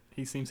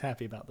 He seems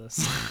happy about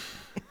this.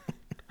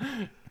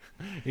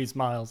 He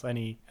smiles and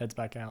he heads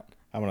back out.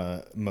 I'm going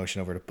to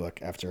motion over to Book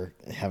after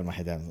having my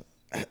head down.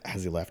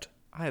 Has he left?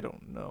 I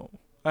don't know.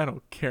 I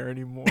don't care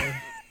anymore.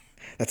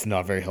 That's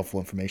not very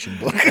helpful information,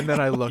 Book. And then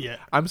I look. Yeah.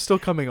 I'm still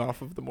coming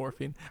off of the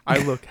morphine. I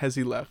look. Has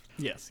he left?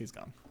 Yes, he's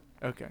gone.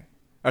 Okay.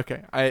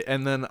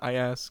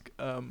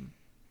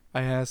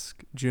 I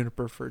ask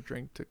Juniper for a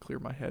drink to clear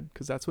my head,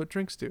 because that's what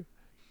drinks do.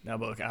 Now,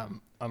 look,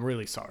 I'm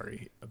really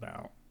sorry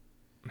about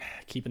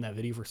keeping that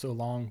video for so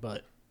long,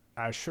 but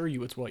I assure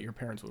you it's what your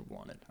parents would have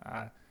wanted.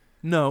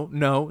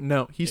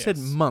 No. He said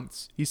Yes.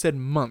 months. He said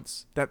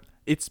months. That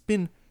it's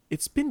been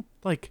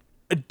like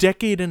a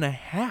decade and a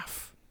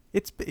half.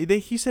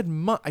 He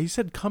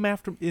said come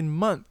after in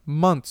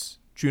months,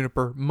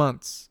 Juniper,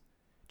 months.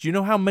 Do you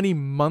know how many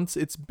months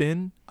it's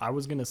been? I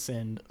was going to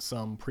send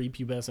some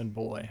prepubescent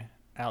boy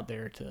out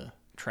there to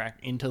track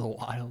into the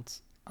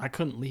wilds. I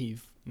couldn't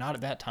leave. Not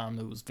at that time.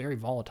 It was very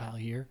volatile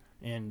here.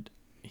 And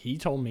he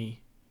told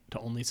me to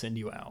only send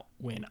you out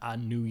when I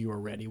knew you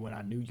were ready, when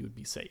I knew you would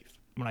be safe,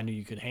 when I knew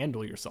you could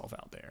handle yourself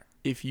out there.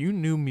 If you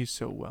knew me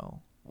so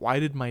well, why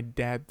did my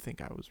dad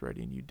think I was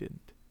ready and you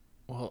didn't?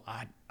 Well,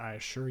 I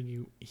assure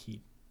you,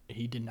 he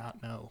did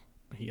not know.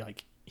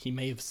 He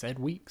may have said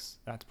weeks.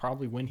 That's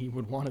probably when he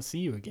would want to see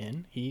you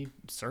again. He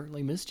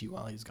certainly missed you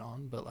while he's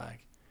gone, but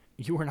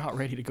you were not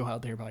ready to go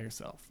out there by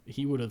yourself.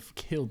 He would have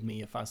killed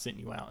me if I sent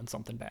you out and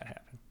something bad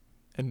happened.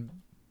 And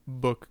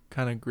Book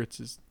kind of grinds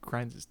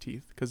his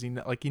teeth, because he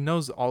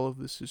knows all of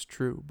this is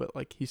true, but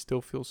he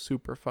still feels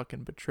super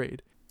fucking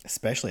betrayed.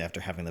 Especially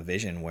after having the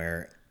vision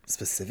where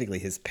specifically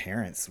his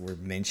parents were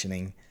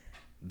mentioning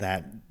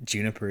that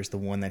Juniper is the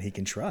one that he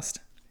can trust.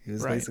 He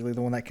was basically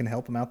the one that can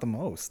help him out the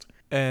most.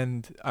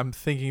 And I'm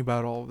thinking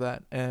about all of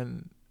that,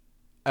 and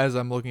as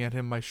I'm looking at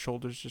him, my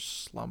shoulders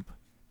just slump,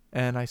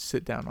 and I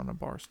sit down on a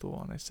bar stool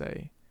and I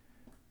say,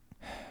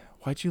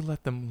 why'd you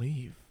let them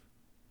leave?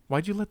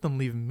 Why'd you let them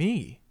leave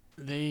me?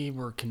 They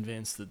were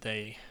convinced that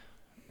they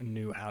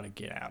knew how to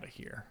get out of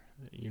here.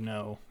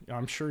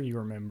 I'm sure you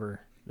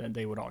remember that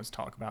they would always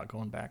talk about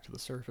going back to the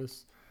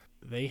surface.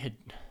 They had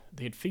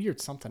figured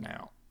something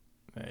out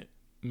that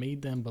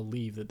made them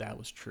believe that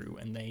was true,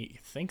 and they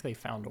think they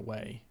found a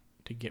way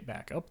to get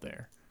back up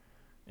there.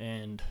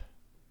 And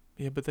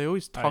yeah, but they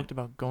always talked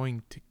about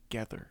going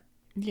together.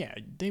 Yeah,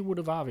 they would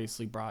have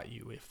obviously brought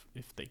you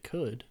if they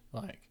could.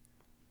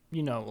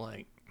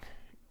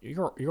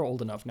 You're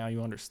old enough now,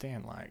 you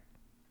understand,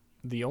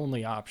 the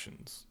only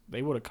options,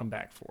 they would have come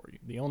back for you.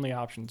 The only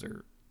options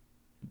are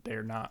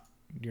you're not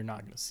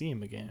going to see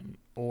him again,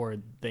 or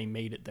they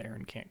made it there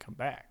and can't come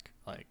back.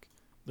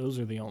 Those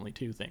are the only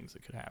two things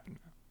that could happen.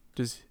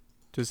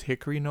 Does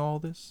Hickory know all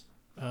this?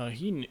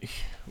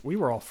 We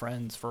were all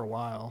friends for a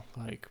while,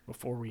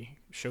 before we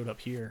showed up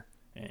here,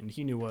 and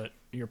he knew what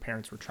your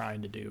parents were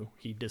trying to do.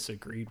 He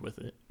disagreed with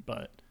it,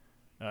 but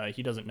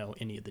he doesn't know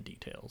any of the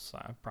details.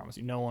 I promise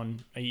you, no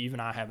one, even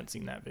I haven't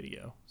seen that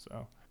video,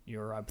 so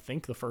you're, I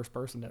think, the first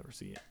person to ever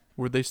see it.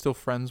 Were they still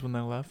friends when they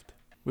left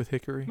with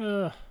Hickory?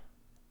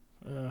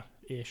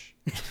 Ish.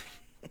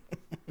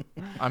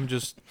 I'm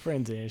just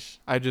friends-ish.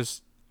 I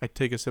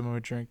take a sip of a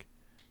drink.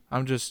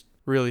 I'm just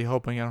really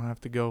hoping I don't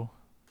have to go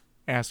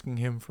asking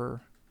him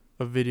for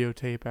a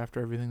videotape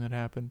after everything that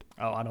happened.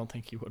 Oh, I don't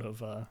think he would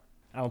have. I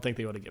don't think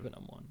they would have given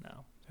him one.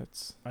 No.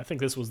 I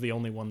think this was the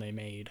only one they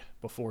made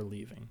before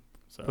leaving.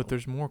 So. But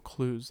there's more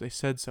clues. They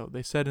said so.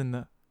 They said in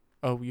the.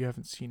 Oh, you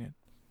haven't seen it.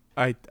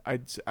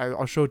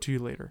 I'll show it to you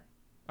later.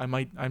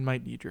 I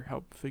might need your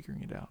help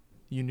figuring it out.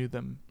 You knew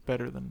them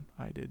better than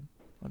I did,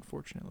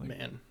 unfortunately.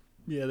 Man.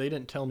 Yeah, they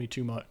didn't tell me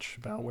too much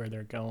about where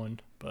they're going,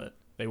 but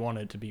they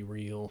wanted to be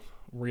real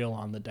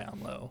on the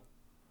down low.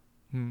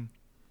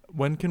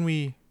 When can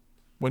we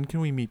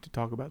meet to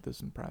talk about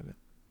this in private?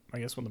 I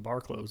guess when the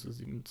bar closes,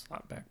 you can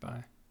stop back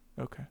by.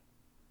 Okay.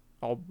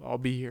 I'll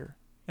be here,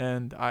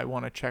 and I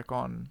want to check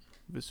on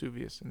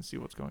Vesuvius and see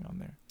what's going on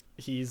there.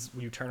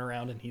 You turn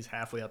around and he's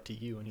halfway up to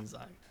you, and he's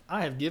like,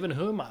 I have given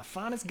him my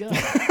finest gun.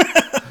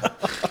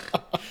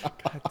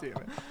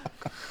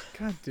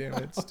 God damn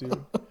it,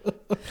 Stu.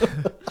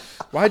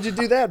 Why'd you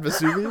do that,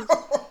 Vesuvius?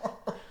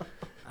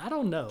 I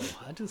don't know.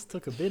 I just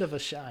took a bit of a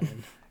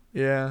shining.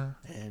 Yeah.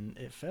 And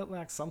it felt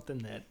like something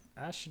that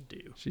I should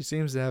do. She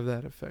seems to have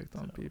that effect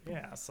on people.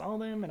 Yeah, I saw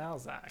them and I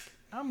was like,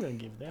 I'm going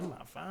to give them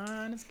my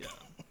finest gun.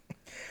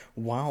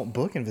 While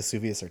Book and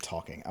Vesuvius are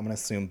talking, I'm going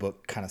to assume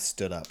Book kind of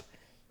stood up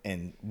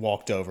and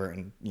walked over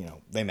and,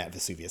 they met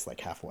Vesuvius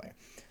like halfway.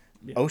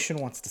 Yeah. Ocean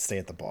wants to stay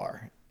at the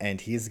bar,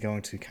 and he's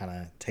going to kind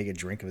of take a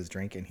drink of his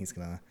drink, and he's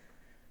going to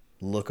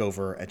look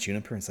over at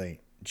Juniper and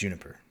say,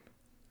 Juniper,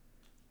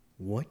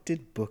 what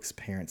did Book's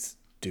parents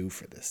do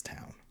for this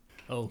town?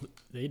 Oh,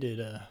 they did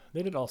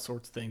all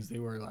sorts of things. They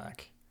were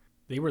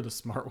the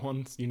smart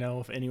ones,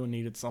 if anyone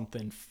needed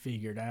something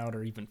figured out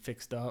or even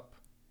fixed up.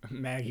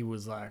 Maggie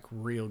was like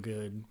real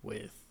good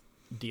with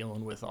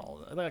dealing with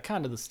all that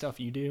kind of the stuff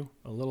you do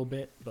a little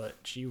bit, but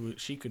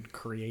she could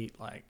create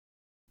like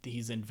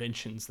these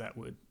inventions that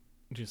would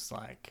just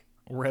like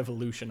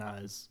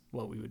revolutionize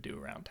what we would do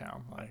around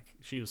town. Like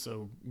she was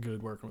so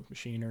good working with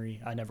machinery.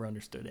 I never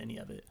understood any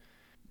of it.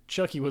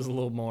 Chucky was a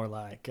little more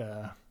like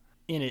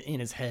in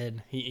his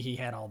head. He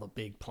had all the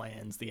big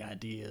plans, the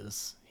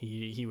ideas.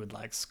 He would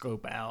like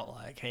scope out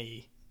like,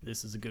 hey,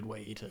 this is a good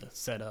way to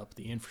set up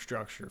the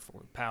infrastructure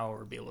for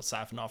power, be able to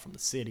siphon off from the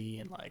city,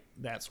 and like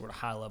that sort of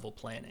high level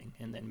planning.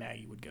 And then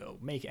Maggie would go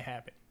make it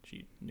happen.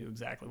 She knew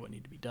exactly what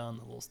needed to be done,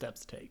 the little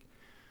steps to take.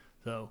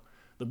 So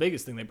the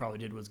biggest thing they probably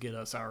did was get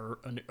us our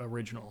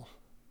original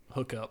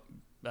hookup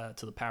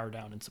to the power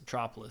down in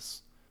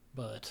Subtropolis.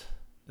 But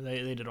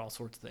they did all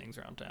sorts of things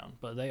around town.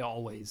 But they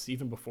always,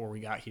 even before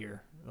we got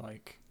here,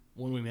 like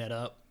when we met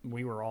up,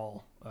 we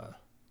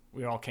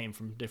all came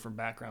from different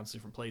backgrounds,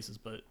 different places,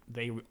 but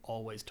they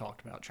always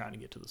talked about trying to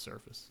get to the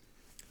surface.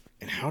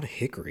 And how did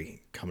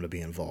Hickory come to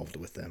be involved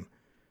with them?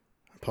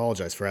 I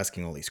apologize for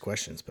asking all these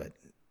questions, but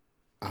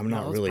I'm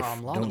not really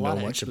don't know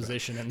much about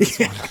exposition in this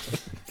one.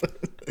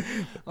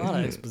 A lot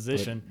of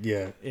exposition. But,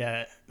 yeah.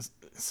 Yeah.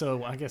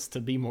 So I guess to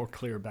be more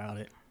clear about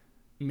it,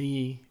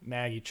 me,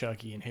 Maggie,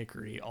 Chucky, and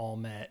Hickory all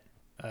met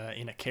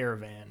in a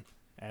caravan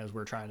as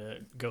we're trying to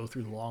go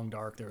through the long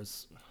dark.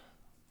 There's,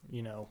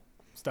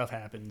 stuff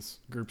happens,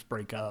 groups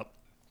break up,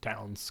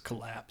 towns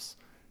collapse,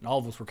 and all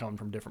of us were coming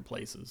from different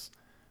places.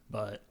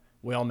 But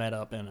we all met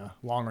up in a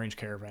long-range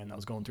caravan that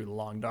was going through the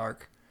long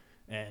dark,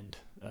 and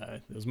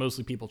it was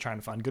mostly people trying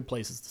to find good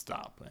places to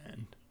stop,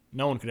 and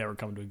no one could ever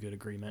come to a good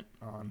agreement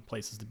on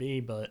places to be,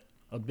 but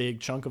a big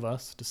chunk of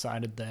us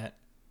decided that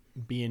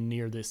being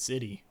near this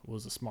city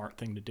was a smart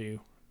thing to do.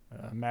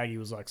 Maggie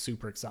was like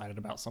super excited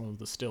about some of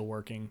the still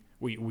working.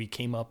 We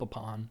came up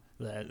upon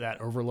that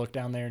overlook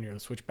down there near the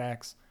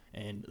switchbacks,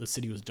 and the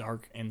city was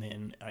dark, and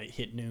then it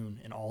hit noon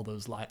and all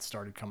those lights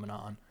started coming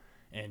on,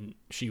 and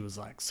she was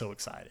like so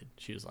excited.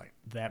 She was like,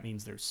 that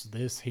means there's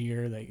this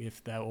here, that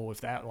if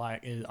that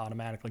light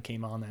automatically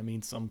came on, that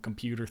means some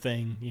computer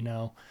thing,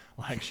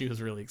 like she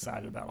was really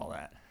excited about all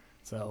that.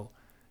 So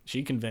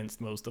she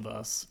convinced most of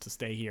us to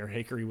stay here.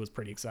 Hickory was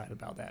pretty excited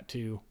about that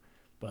too,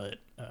 but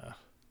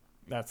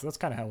that's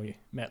kind of how we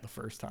met the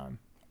first time.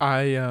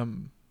 I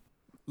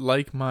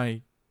like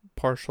my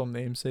partial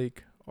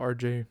namesake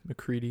RJ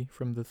McCready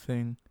from The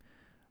Thing,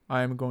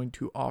 I am going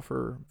to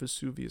offer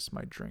Vesuvius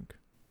my drink.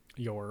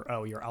 Your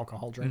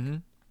alcohol drink?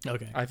 Mm-hmm.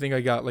 Okay. I think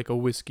I got like a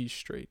whiskey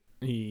straight.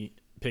 He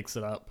picks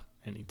it up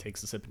and he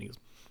takes a sip and he goes,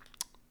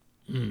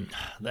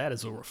 that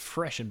is a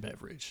refreshing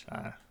beverage.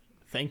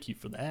 Thank you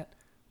for that.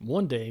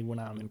 One day when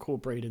I'm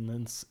incorporated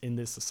in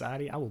this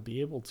society, I will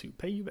be able to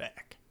pay you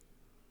back.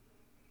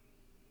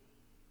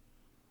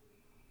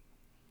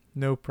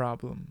 No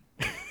problem.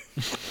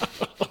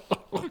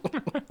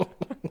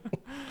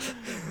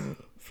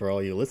 For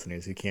all you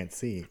listeners who can't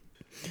see,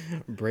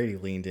 Brady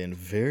leaned in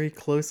very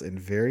close and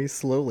very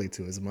slowly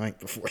to his mic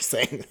before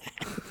saying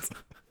that.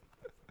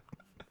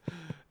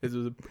 It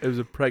was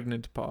a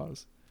pregnant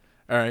pause.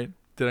 All right.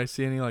 Did I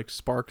see any like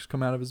sparks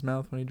come out of his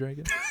mouth when he drank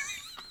it?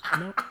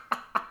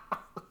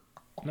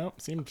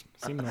 Nope. Seemed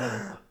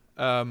normal.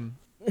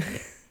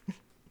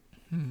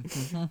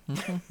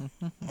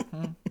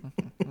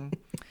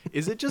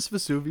 Is it just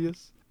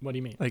Vesuvius? What do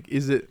you mean? Like,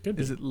 is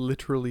it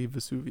literally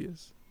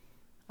Vesuvius?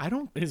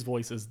 His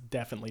voice is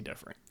definitely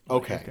different.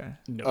 Okay.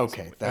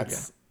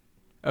 That's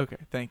okay.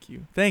 Thank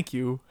you.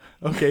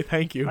 Okay,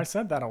 thank you. I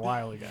said that a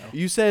while ago.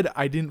 You said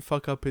I didn't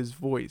fuck up his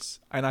voice,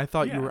 and I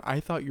thought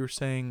you were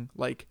saying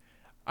like,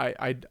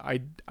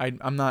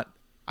 I'm not.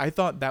 I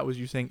thought that was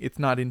you saying it's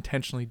not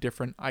intentionally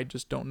different. I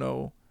just don't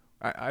know.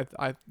 I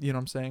you know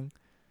what I'm saying?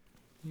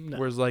 No.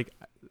 Whereas like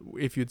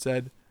if you'd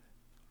said,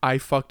 I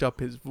fucked up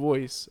his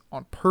voice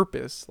on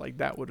purpose, like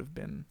that would have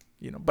been,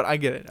 but I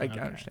get it. I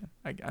understand.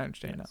 I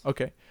understand Yes. now.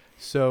 Okay.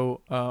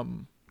 So, How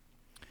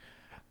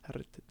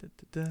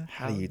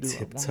do you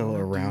tiptoe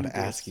around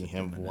asking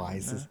him why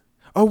is this?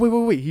 Oh,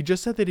 wait. He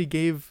just said that he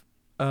gave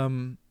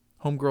home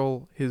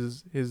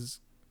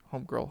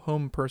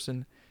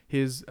person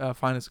his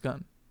finest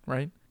gun,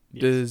 right?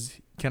 Yes.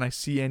 Can I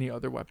see any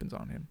other weapons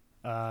on him?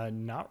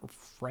 Not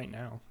right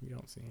now. You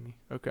don't see any.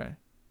 Okay.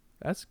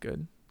 That's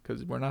good,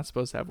 because we're not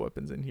supposed to have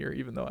weapons in here,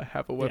 even though I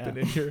have a weapon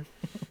in here.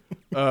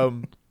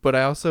 But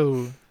I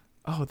also...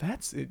 Oh,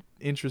 that's an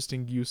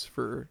interesting use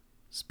for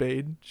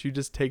Spade. She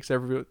just takes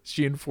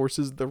she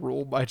enforces the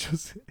rule by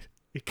just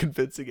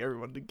convincing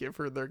everyone to give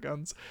her their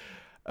guns.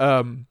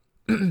 I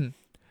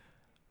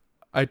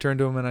turn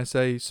to him and I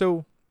say,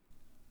 so,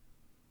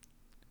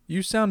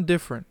 you sound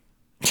different.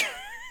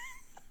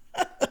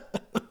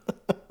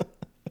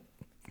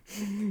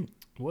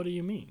 What do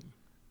you mean?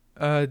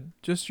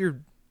 Just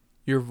your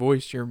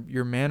voice,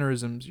 your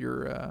mannerisms,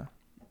 your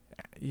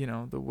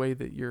the way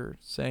that you're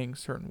saying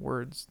certain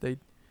words.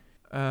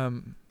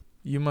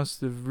 You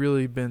must have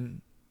really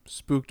been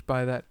spooked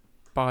by that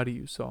body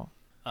you saw.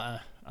 I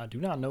do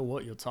not know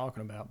what you're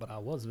talking about, but I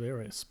was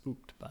very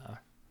spooked by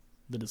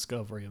the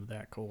discovery of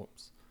that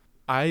corpse.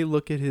 I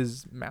look at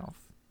his mouth.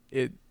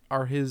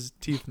 Are his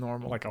teeth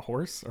normal? Like a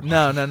horse? Or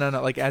No.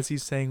 Like as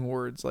he's saying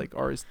words, like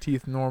are his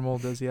teeth normal?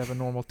 Does he have a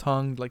normal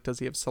tongue? Like does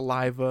he have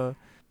saliva?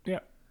 Yeah,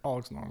 all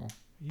looks normal.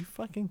 Are you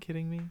fucking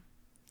kidding me?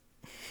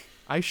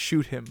 I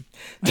shoot him.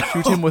 I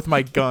shoot him with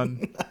my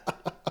gun.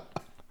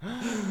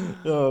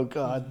 Oh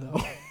God, no!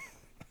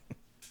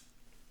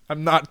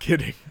 I'm not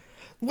kidding.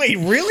 Wait,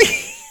 really?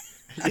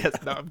 Yes,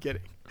 no, I'm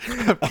kidding.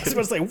 I was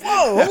about to say,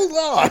 whoa,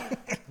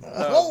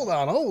 hold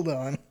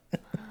on.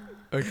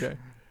 Okay.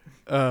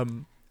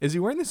 Is he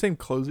wearing the same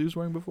clothes he was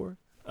wearing before?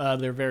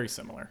 They're very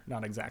similar.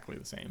 Not exactly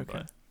the same, Okay.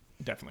 but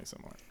definitely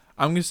similar.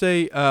 I'm gonna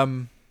say,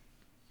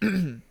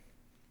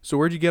 so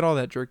where'd you get all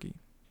that jerky?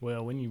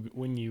 Well, when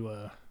you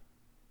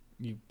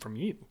from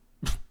you.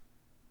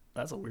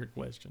 That's a weird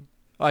question.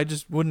 I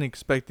just wouldn't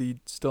expect that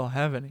you'd still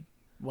have any.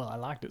 Well, I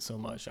liked it so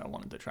much I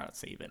wanted to try to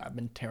save it. I've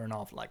been tearing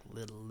off like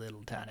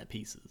little tiny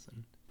pieces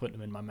and putting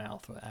them in my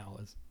mouth for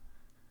hours.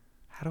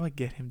 How do I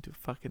get him to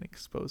fucking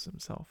expose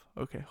himself?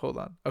 Okay, hold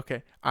on.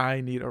 Okay,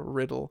 I need a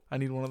riddle. I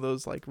need one of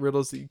those like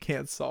riddles that you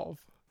can't solve.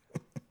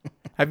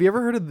 Have you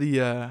ever heard of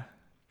the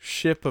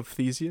ship of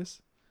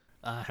Theseus?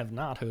 I have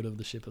not heard of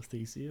the ship of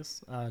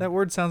Theseus. That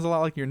word sounds a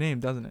lot like your name,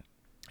 doesn't it?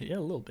 Yeah, a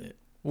little bit.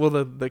 Well,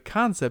 the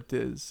concept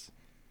is,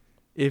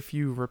 if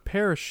you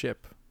repair a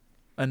ship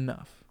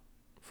enough,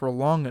 for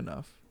long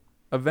enough,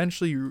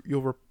 eventually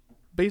you'll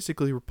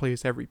basically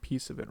replace every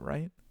piece of it,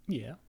 right?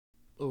 Yeah.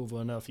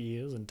 Over enough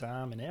years and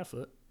time and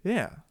effort.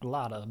 Yeah. A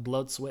lot of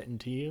blood, sweat, and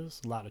tears.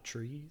 A lot of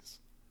trees.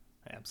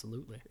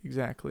 Absolutely.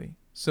 Exactly.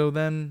 So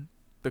then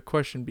the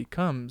question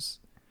becomes,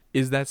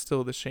 is that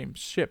still the same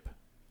ship?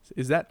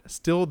 Is that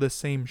still the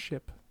same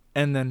ship?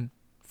 And then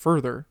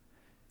further,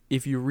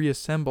 if you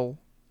reassemble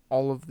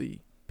all of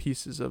the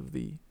pieces of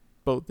the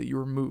boat that you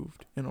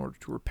removed in order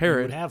to repair We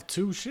it, would have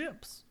two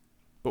ships.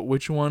 but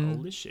which one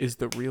Holy shit. is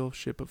the real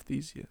ship of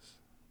Theseus?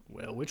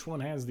 Well, which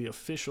one has the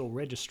official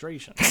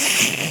registration?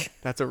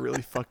 That's a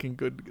really fucking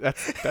good.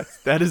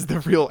 That is the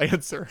real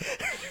answer.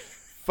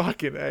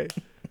 Fucking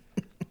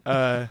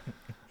A.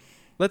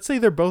 Let's say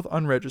they're both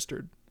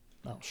unregistered.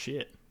 Oh,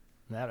 shit.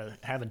 That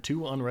having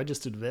two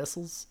unregistered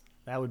vessels,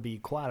 that would be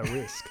quite a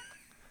risk.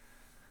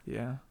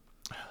 Yeah.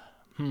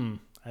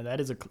 That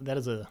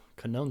is a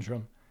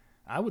conundrum.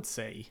 I would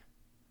say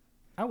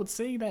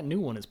that new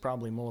one is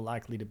probably more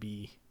likely to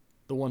be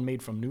the one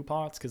made from new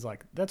parts, because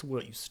like that's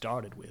what you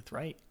started with,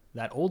 right?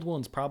 That old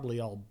one's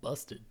probably all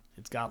busted.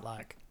 It's got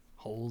like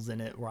holes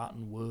in it,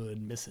 rotten wood,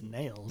 missing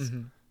nails.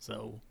 Mm-hmm.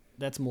 So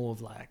that's more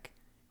of like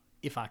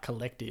if I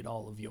collected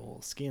all of your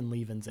skin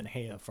leavings and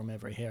hair from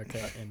every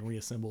haircut and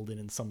reassembled it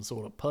in some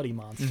sort of putty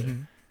monster,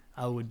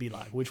 I would be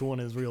like, which one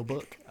is real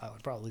book? I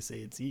would probably say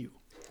it's you.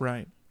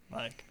 Right.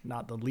 Like,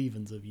 not the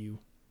leavings of you.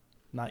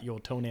 Not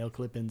your toenail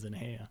clippings and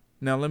hair.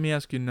 Now let me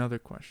ask you another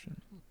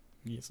question.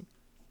 Yes.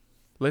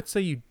 Let's say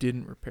you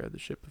didn't repair the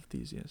ship of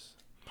Theseus.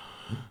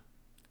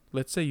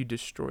 Let's say you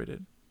destroyed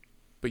it,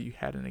 but you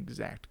had an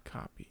exact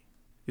copy.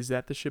 Is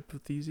that the ship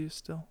of Theseus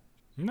still?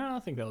 No, I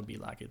think that would be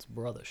like its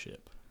brother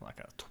ship. Like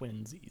a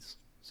twinsies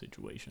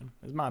situation.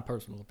 It's my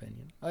personal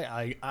opinion.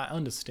 I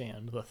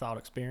understand the thought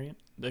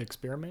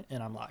experiment,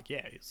 and I'm like,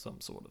 yeah, it's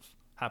some sort of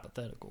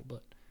hypothetical,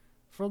 but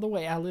for the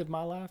way I live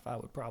my life, I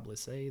would probably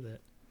say that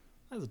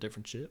that's a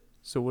different ship.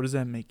 So what does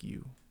that make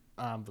you?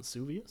 I'm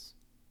Vesuvius.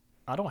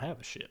 I don't have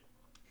a ship.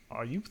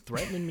 Are you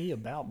threatening me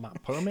about my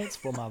permits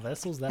for my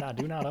vessels that I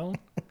do not own?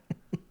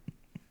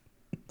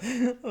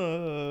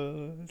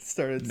 It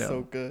started No.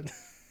 so good.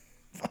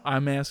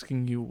 I'm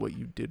asking you what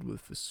you did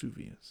with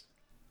Vesuvius.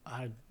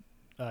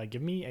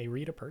 Give me a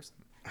reader person.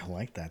 I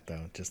like that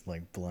though. Just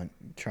like blunt,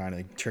 trying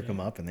to trick him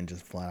up, and then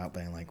just flat out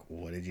being like,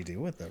 "What did you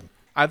do with them?"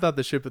 I thought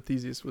the ship of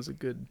Theseus was a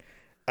good.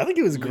 I think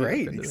it was Lead up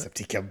great, into except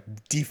he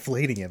kept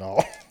deflating it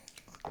all.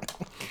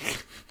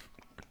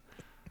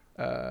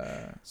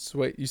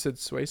 Sway. You said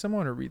sway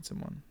someone or read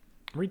someone?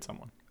 Read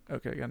someone.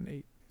 Okay, I got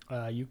an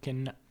 8. You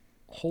can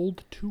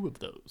hold 2 of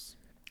those,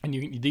 and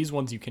these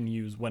ones you can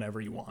use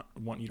whenever you want.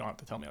 You don't have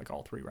to tell me like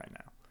all 3 right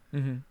now.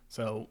 Mm-hmm.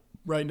 So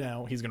right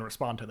now he's going to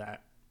respond to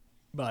that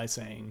by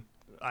saying,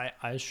 I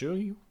assure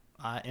you,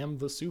 I am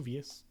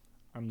Vesuvius.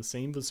 I'm the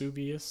same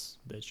Vesuvius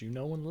that you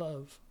know and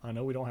love. I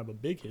know we don't have a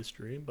big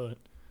history, but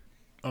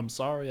I'm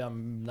sorry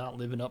I'm not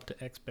living up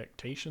to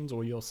expectations,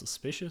 or you're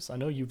suspicious. I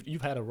know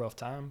you've had a rough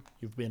time.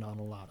 You've been on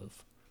a lot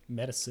of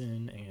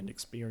medicine and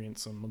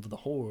experienced some of the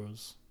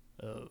horrors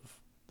of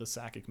the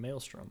Psychic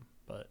Maelstrom,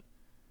 but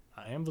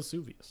I am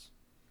Vesuvius.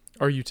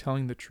 Are you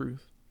telling the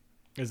truth?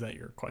 Is that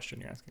your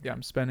question you're asking? Yeah,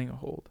 I'm spending a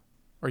hold.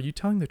 Are you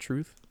telling the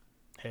truth?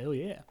 Hell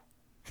yeah.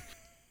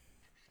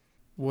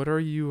 What are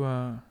you,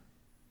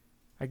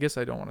 I guess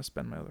I don't want to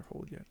spend my other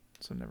hold yet,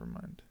 so never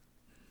mind.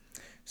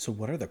 So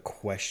what are the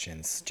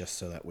questions, just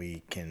so that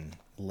we can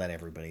let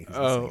everybody who's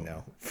listening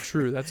know?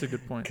 True, that's a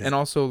good point. And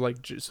also, like,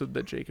 so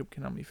that Jacob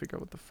can help me figure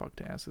out what the fuck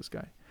to ask this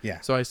guy. Yeah.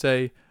 So I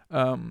say,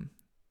 are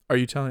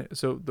you telling...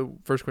 So the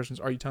first question is,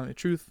 are you telling the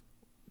truth?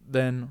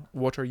 Then,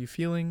 what are you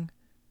feeling?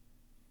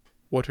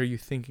 What are you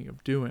thinking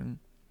of doing?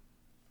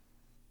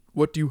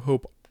 What do you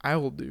hope I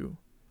will do?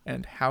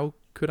 And how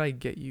could I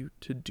get you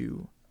to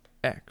do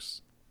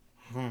X?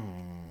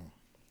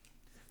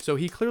 So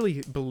he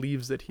clearly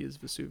believes that he is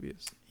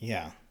Vesuvius.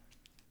 Yeah.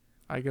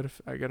 I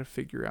gotta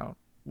figure out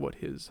what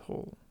his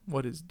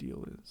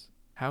deal is.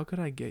 How could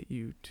I get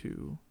you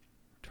to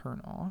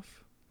turn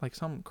off? Like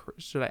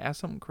should I ask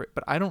something crazy?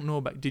 But I don't know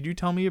about. Did you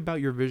tell me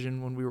about your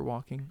vision when we were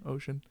walking,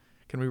 Ocean?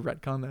 Can we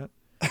retcon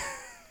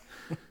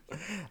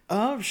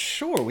that?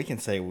 Sure. We can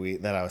say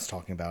that I was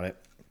talking about it.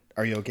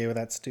 Are you okay with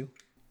that, Stu?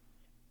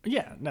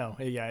 Yeah. No.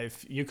 Yeah.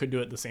 If you could do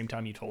it at the same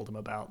time you told him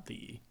about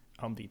the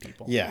Humvee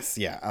people. Yes,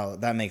 yeah.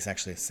 That makes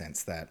actually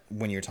sense, that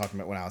when you're talking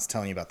about, when I was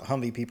telling you about the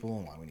Humvee people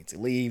and why we need to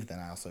leave, then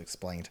I also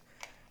explained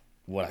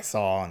what I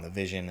saw and the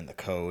vision and the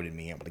code and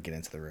being able to get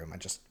into the room. I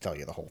just tell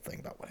you the whole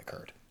thing about what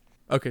occurred.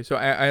 Okay, so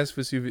I asked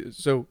Vesuvius.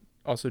 So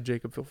also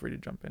Jacob, feel free to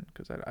jump in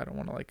because I don't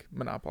want to like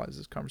monopolize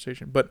this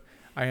conversation. But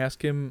I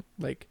ask him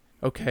like,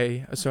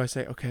 okay, so I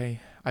say,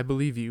 okay, I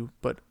believe you,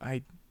 but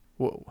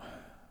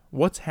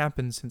what's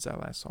happened since I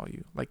last saw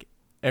you? Like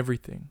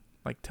everything.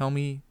 Like tell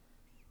me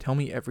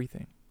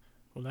everything.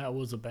 Well, that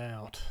was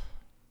about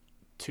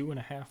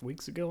 2.5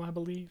 weeks ago, I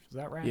believe. Is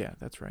that right? Yeah,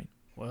 that's right.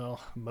 Well,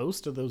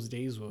 most of those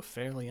days were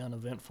fairly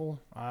uneventful.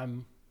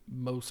 I'm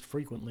most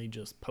frequently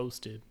just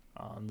posted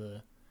on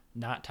the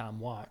nighttime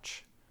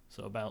watch.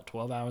 So about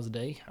 12 hours a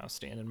day, I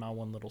stand in my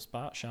one little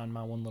spot, shine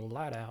my one little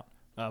light out.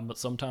 But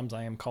sometimes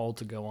I am called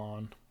to go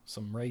on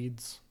some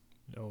raids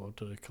or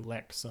to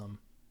collect some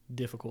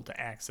difficult to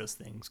access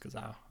things, because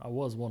I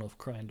was one of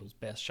Crandall's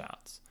best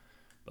shots.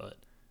 But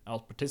I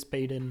was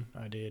participating.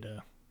 I did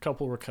a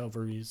couple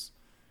recoveries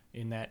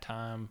in that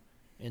time,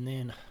 and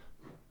then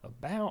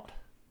about,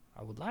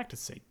 I would like to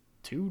say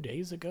 2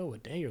 days ago, a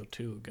day or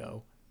two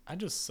ago, I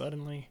just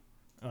suddenly,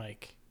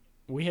 like,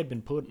 we had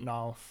been putting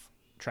off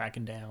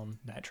tracking down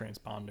that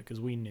transponder because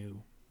we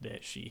knew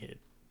that she had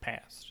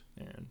passed,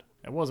 and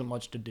there wasn't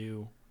much to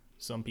do.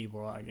 Some people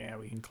were like, yeah,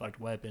 we can collect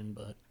weapon,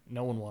 but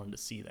no one wanted to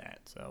see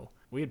that, so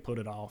we had put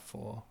it off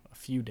for a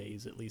few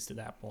days at least at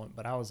that point.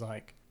 But I was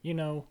like, you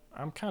know,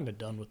 I'm kind of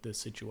done with this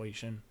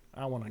situation.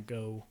 I want to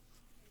go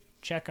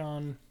check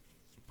on,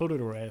 put it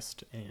to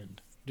rest,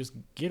 and just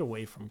get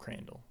away from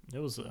Crandall. It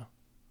was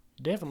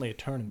definitely a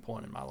turning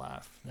point in my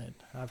life that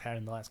I've had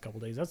in the last couple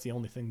of days. That's the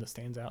only thing that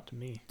stands out to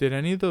me. Did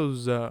any of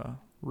those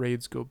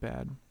raids go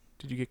bad?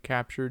 Did you get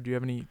captured? Do you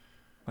have any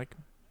like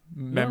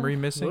memory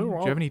missing? Do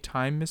you have any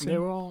time missing? They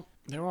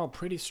were all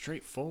pretty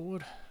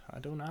straightforward. I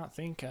do not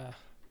think I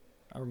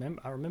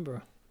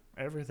remember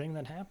everything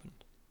that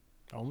happened.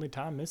 The only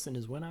time missing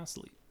is when I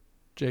sleep.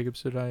 Jacob,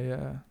 should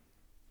I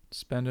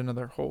spend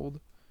another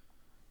hold?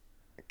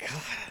 God,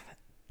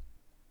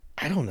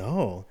 I don't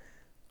know.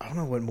 I don't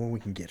know what more we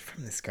can get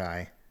from this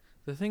guy.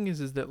 The thing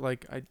is that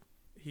like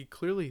he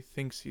clearly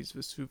thinks he's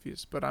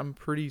Vesuvius, but I'm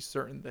pretty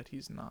certain that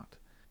he's not.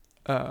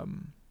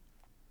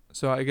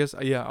 So I guess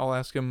I'll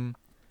ask him.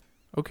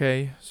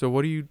 Okay, so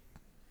what are you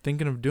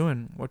thinking of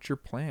doing? What's your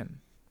plan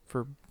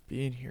for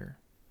being here?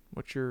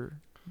 What's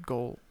your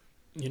goal?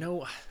 You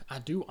know, I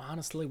do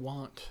honestly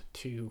want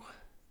to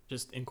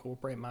just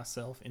incorporate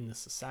myself in the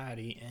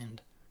society,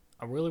 and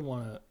I really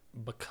want to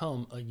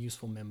become a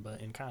useful member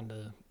and kind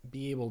of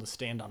be able to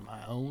stand on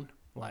my own.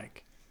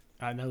 Like,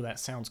 I know that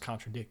sounds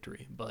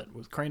contradictory, but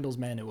with Crandall's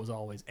Men, it was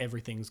always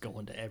everything's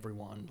going to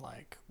everyone.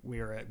 Like,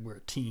 we're a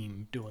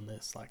team doing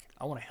this. Like,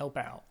 I want to help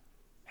out,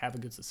 have a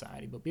good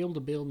society, but be able to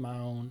build my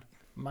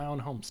own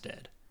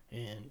homestead.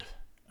 And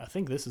I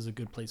think this is a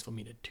good place for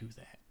me to do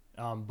that.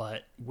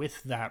 But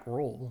with that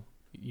role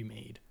you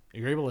made,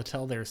 you're able to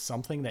tell there's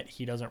something that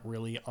he doesn't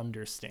really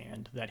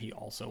understand that he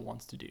also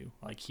wants to do.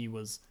 Like,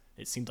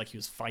 it seemed like he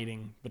was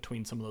fighting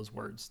between some of those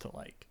words to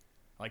like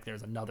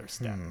there's another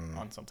step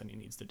on something he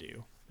needs to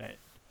do that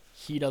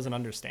he doesn't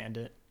understand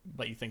it,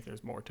 but you think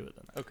there's more to it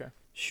than that. Okay.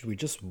 Should we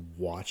just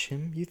watch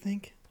him, you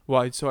think?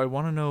 Well, so I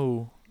want to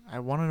know, I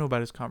want to know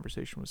about his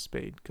conversation with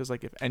Spade, because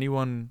like if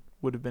anyone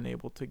would have been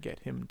able to get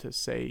him to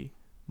say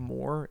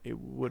more, it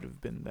would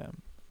have been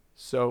them.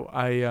 So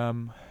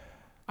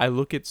I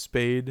look at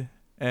Spade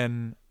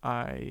and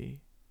I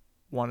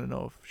want to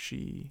know if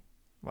she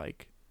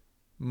like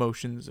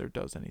motions or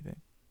does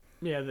anything.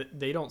 Yeah,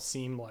 they don't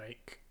seem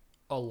like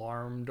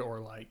alarmed or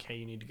like, hey,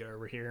 you need to get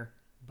over here.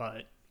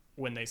 But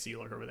when they see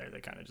you look over there, they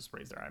kind of just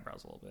raise their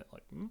eyebrows a little bit,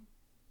 like,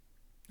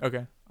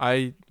 Okay.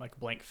 I like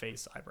blank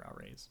face eyebrow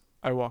raise.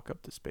 I walk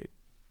up to Spade.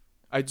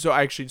 I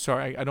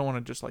don't want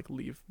to just like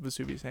leave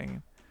Vesuvius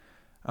hanging.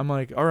 I'm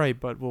like, all right,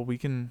 but well, we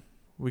can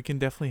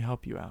definitely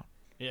help you out.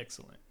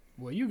 Excellent.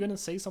 Were you gonna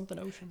say something,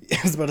 Ocean? I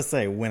was about to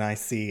say, when I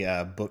see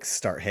Book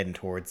start heading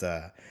towards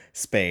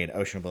Spade,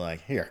 Ocean will be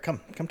like, "Here, come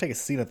take a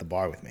seat at the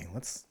bar with me.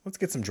 Let's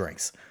get some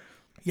drinks."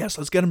 Yes,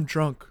 let's get him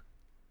drunk.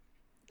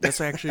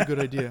 That's actually a good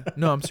idea.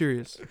 No, I'm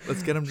serious.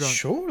 Let's get him drunk.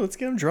 Sure, let's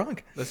get him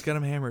drunk. Let's get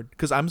him hammered.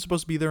 Because I'm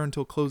supposed to be there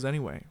until close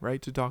anyway,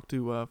 right? To talk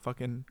to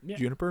fucking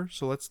Juniper.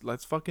 So let's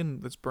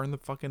burn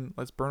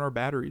our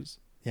batteries.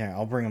 Yeah,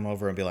 I'll bring him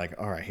over and be like,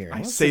 "All right, here." I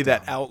let's say sit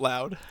that down." out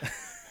loud.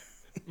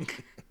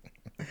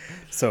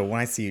 So when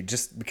I see you,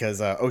 just because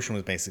Ocean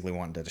was basically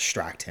wanting to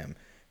distract him,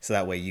 so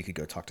that way you could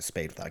go talk to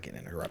Spade without getting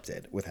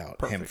interrupted,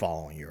 without him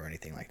following you or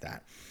anything like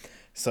that.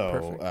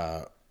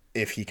 So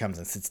if he comes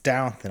and sits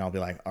down, then I'll be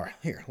like, "All right,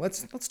 here,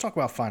 let's talk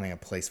about finding a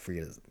place for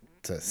you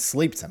to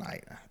sleep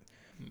tonight."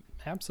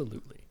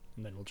 Absolutely.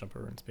 And then we'll jump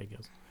over and Spade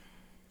goes,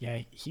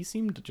 yeah, he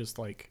seemed just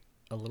like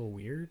a little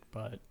weird,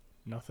 but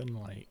nothing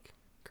like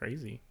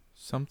crazy.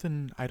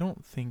 Something, I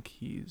don't think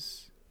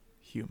he's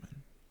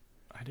human.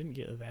 I didn't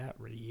get that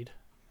read.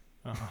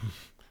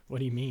 What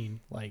do you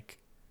mean? Like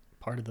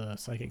part of the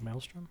psychic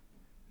maelstrom?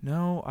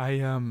 No,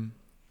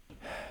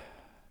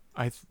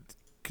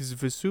 because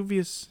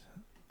Vesuvius.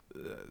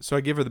 So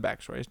I give her the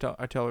backstory.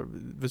 I tell her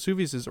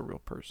Vesuvius is a real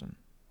person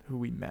who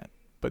we met,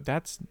 but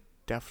that's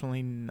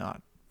definitely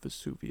not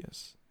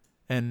Vesuvius.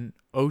 And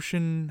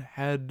Ocean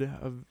had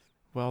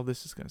well,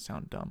 this is gonna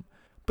sound dumb,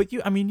 but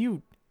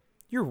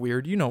you're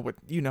weird. You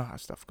know how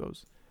stuff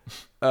goes.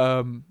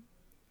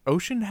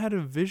 Ocean had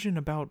a vision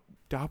about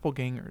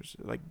doppelgangers,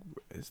 like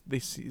they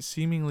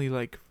seemingly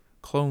like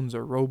clones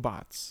or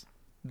robots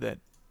that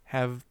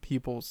have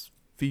people's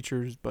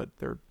features, but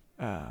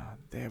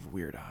they have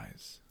weird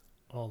eyes.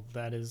 Well,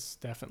 that is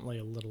definitely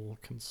a little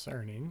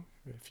concerning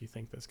if you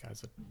think this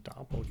guy's a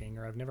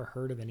doppelganger. I've never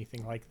heard of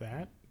anything like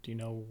that. Do you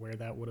know where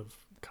that would have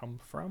come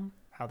from?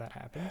 How that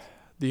happens?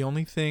 The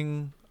only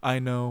thing I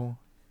know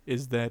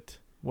is that,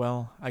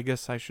 well, I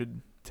guess I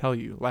should tell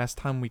you. Last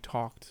time we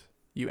talked,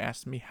 you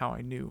asked me how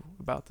I knew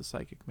about the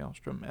psychic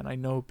maelstrom, and I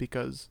know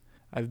because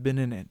I've been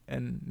in it,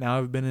 and now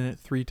I've been in it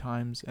 3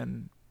 times,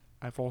 and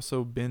I've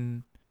also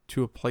been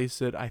to a place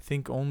that I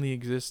think only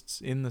exists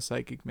in the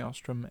psychic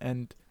maelstrom,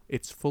 and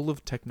it's full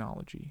of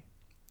technology.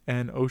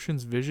 And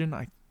Ocean's vision,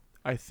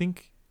 I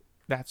think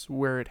that's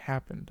where it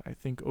happened. I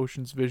think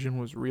Ocean's vision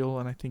was real,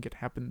 and I think it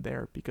happened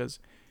there because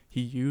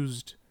he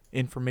used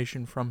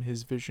information from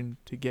his vision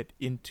to get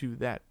into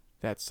that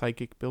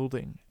psychic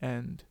building,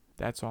 and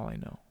that's all I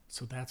know.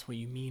 So that's what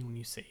you mean when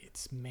you say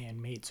it's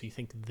man-made. So you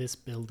think this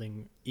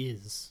building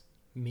is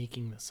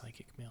making the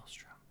psychic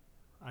maelstrom.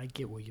 I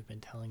get what you've been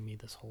telling me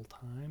this whole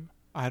time.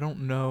 I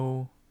don't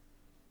know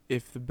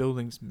if the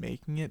building's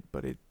making it,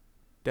 but it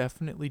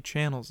definitely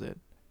channels it.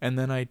 And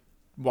then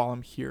while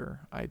I'm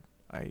here, I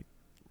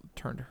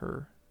turn to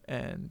her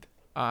and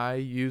I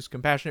use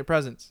compassionate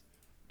presence.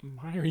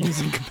 Why are you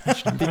using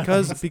compassionate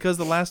presence? Because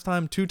the last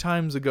time, 2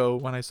 times ago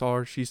when I saw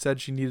her, she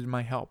said she needed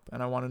my help,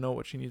 and I want to know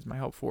what she needs my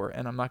help for,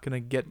 and I'm not going to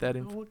get that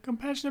info. Well,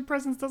 compassionate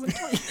presence doesn't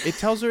tell you. It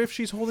tells her if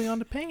she's holding on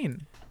to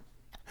pain.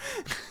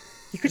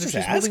 You could just she's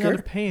ask holding her. on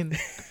to pain.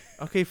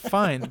 Okay,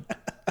 fine.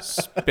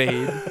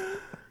 Spade.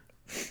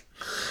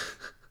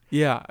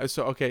 Yeah,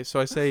 so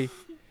I say,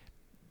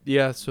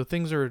 yeah, so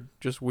things are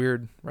just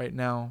weird right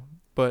now,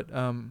 but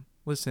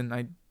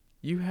listen,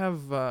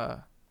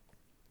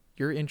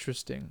 you're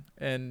interesting,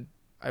 and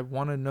I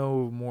want to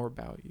know more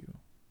about you.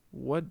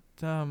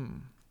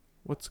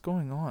 What's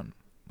going on?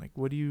 Like,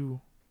 what do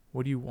you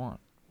want?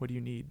 What do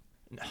you need?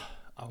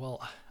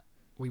 Well,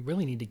 we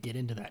really need to get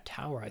into that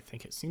tower. I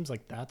think it seems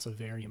like that's a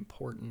very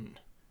important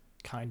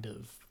kind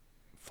of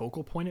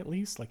focal point, at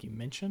least, like you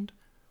mentioned.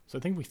 So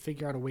I think we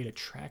figure out a way to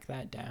track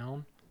that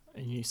down.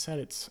 And you said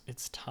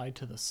it's tied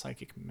to the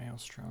psychic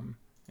maelstrom,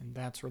 and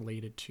that's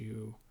related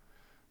to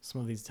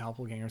some of these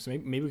doppelgangers. So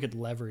maybe we could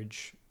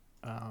leverage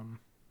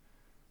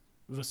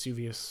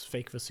Vesuvius,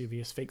 fake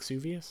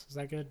Suvius. Is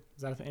that good?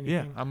 Is that anything?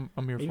 Yeah, I'm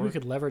here Maybe for we it.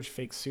 could leverage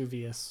fake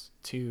Suvius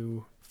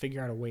to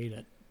figure out a way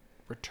to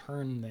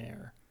return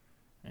there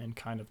and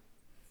kind of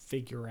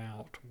figure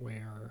out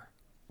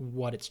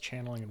what it's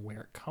channeling and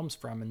where it comes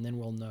from, and then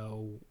we'll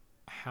know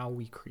how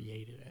we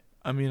created it.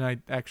 I mean, I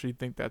actually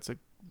think that's a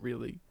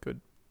really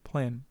good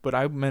plan, but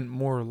I meant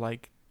more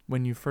like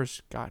when you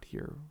first got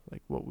here,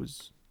 like what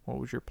was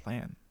your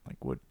plan?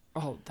 Like what?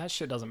 Oh, that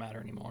shit doesn't matter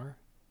anymore.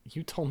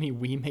 You told me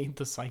we made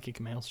the psychic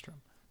maelstrom.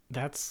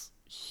 That's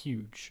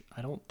huge.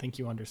 I don't think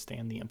you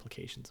understand the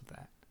implications of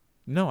that.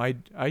 No, I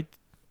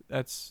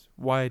that's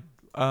why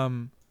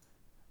and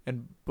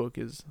Book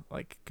is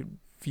like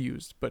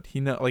confused, but he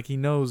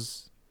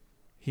knows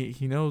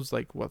he knows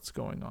like what's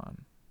going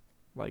on.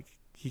 Like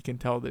he can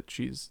tell that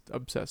she's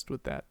obsessed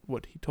with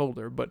what he told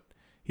her, but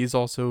he's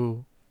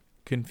also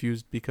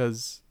confused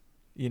because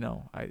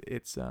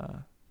it's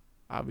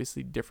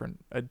obviously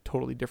a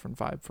totally different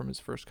vibe from his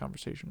first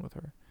conversation with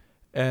her.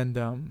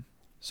 And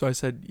so I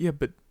said, "Yeah,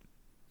 but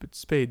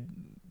Spade,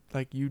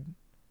 like you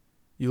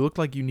looked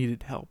like you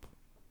needed help."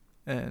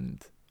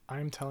 And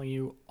I'm telling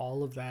you,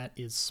 all of that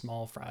is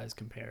small fries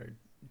compared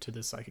to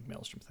this psychic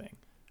maelstrom thing.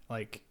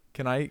 Like,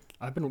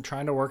 I've been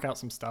trying to work out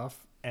some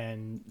stuff,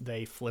 and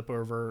they flip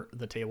over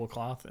the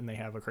tablecloth, and they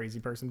have a crazy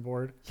person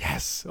board.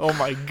 Yes. Oh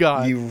my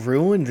God. You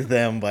ruined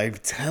them by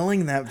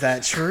telling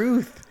that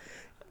truth.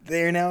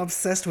 They're now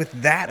obsessed with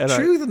that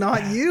truth,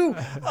 not you.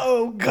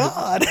 Oh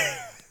God.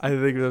 I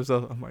think to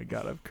myself, oh my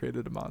God, I've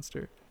created a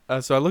monster.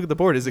 So I look at the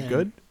board. Is it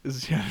good?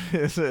 Does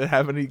it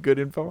have any good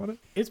info on it?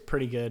 It's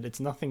pretty good. It's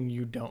nothing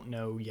you don't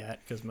know yet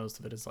because most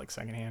of it is like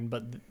secondhand.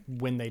 But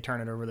when they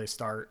turn it over, they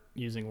start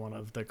using one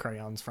of the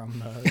crayons from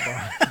the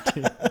bar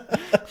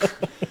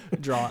to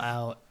draw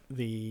out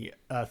the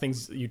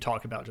things you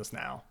talked about just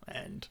now,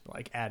 and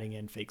like adding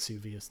in fake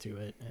Vesuvius to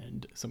it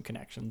and some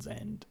connections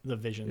and the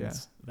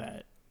visions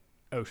that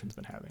Ocean's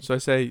been having. So I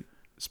say,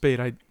 Spade,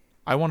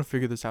 I want to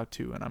figure this out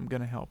too, and I'm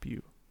gonna help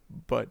you,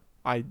 but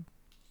I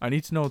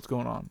need to know what's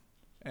going on,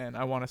 and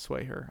I want to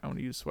sway her. I want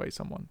to sway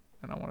someone,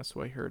 and I want to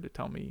sway her to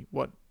tell me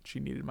what she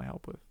needed my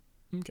help with.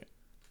 Okay.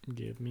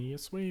 Give me a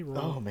sway roll.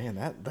 Oh man,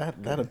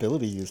 that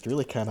ability used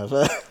really kind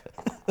of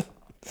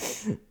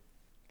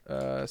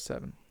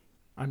 7.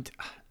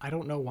 I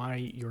don't know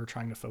why you're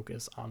trying to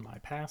focus on my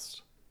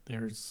past.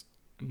 There's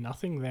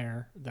nothing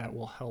there that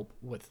will help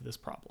with this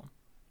problem.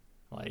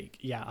 Like,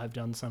 yeah, I've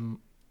done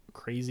some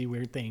crazy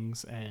weird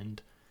things, and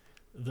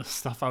the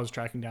stuff I was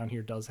tracking down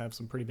here does have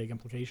some pretty big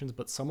implications,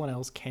 but someone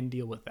else can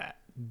deal with that.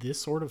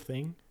 This sort of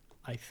thing,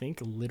 I think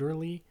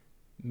literally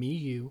me,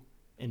 you,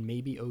 and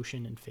maybe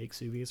Ocean and fake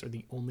Vesuvius are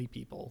the only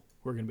people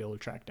who are going to be able to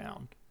track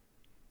down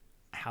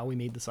how we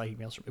made the psychic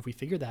maelstrom. If we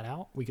figure that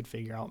out, we could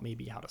figure out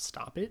maybe how to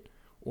stop it,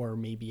 or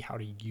maybe how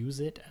to use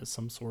it as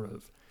some sort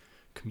of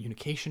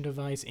communication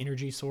device,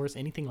 energy source,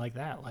 anything like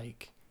that.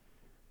 Like,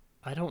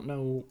 I don't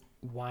know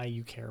why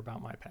you care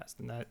about my past,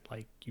 and that,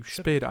 like, you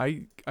should. Spade,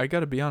 I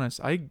gotta be honest,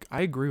 I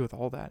agree with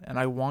all that, and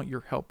I want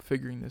your help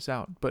figuring this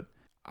out, but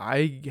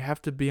I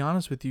have to be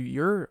honest with you,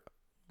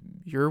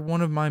 you're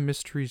one of my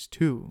mysteries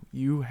too.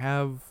 You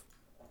have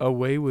a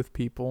way with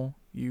people.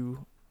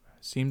 You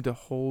seem to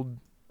hold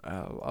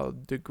a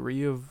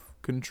degree of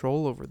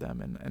control over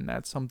them, and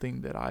that's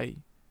something that I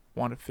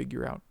want to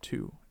figure out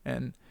too.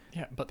 And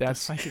yeah, but the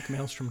psychic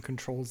maelstrom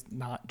controls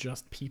not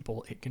just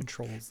people, it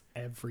controls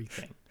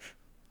everything.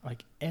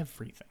 Like,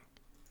 everything.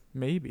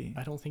 Maybe.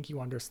 I don't think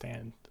you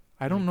understand.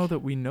 I don't know that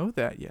we know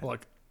that yet.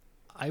 Look,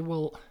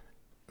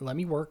 let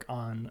me work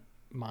on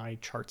my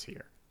charts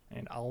here,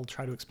 and I'll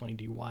try to explain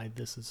to you why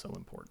this is so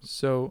important.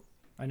 So,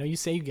 I know you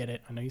say you get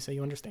it. I know you say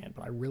you understand,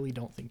 but I really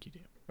don't think you do.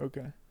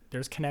 Okay.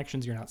 There's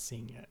connections you're not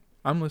seeing yet.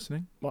 I'm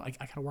listening. Well, I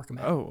gotta work them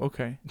out. Oh,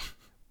 okay.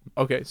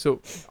 Okay,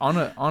 so on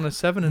a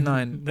 7 and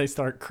 9, they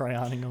start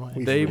cryoning away.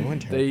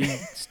 They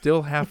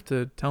still have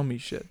to tell me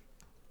shit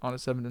on a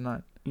 7 to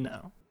 9.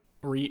 No.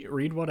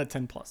 Read what a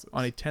 10 plus is.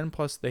 On a 10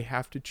 plus, they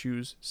have to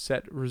choose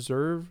set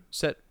reserve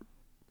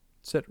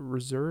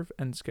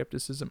and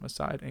skepticism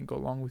aside and go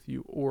along with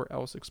you, or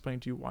else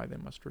explain to you why they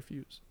must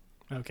refuse.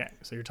 Okay,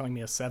 so you're telling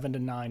me a 7 to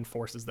 9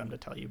 forces them to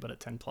tell you, but a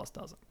 10 plus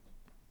doesn't.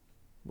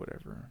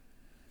 Whatever.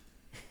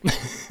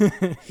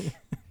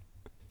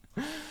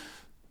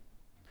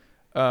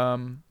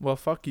 Well,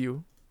 fuck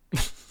you.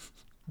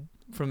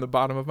 From the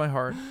bottom of my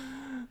heart.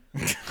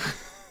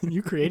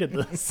 You created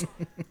this.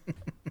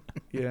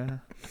 Yeah,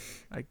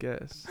 I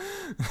guess.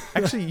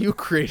 Actually, you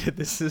created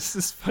this. This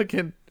is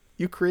fucking...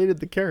 You created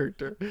the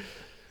character.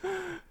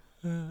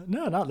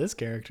 No, not this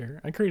character.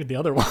 I created the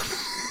other one.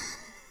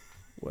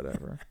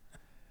 Whatever.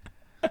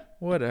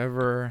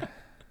 Whatever.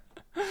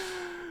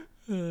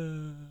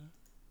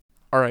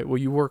 All right, well,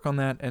 you work on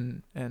that,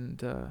 and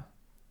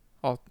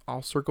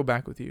I'll circle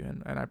back with you,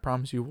 and I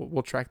promise you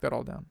we'll track that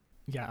all down.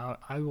 Yeah,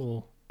 I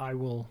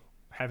will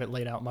have it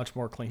laid out much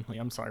more cleanly.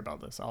 I'm sorry about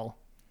this. I'll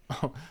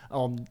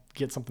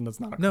get something that's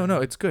not.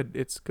 No, it's good.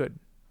 It's good.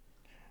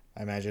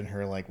 I imagine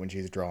her, like, when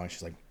she's drawing,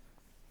 she's like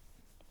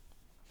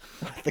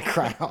the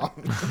crayon.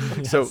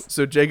 Yes.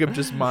 So Jacob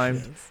just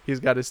mimed. Yes. He's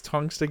got his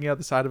tongue sticking out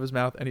the side of his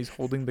mouth, and he's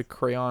holding the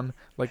crayon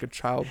like a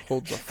child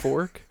holds a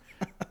fork,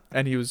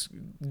 and he was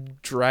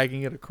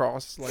dragging it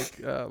across like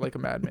a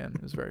madman.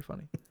 It was very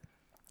funny.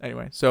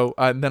 Anyway, so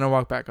then I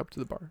walk back up to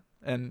the bar,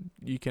 and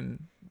you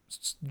can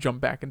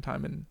jump back in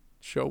time and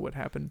show what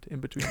happened in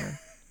between there.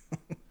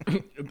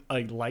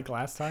 like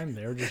last time,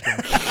 they're just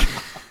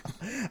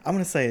I'm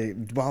gonna say,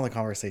 while the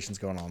conversation's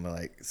going on, they're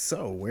like,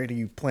 so where do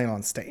you plan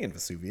on staying,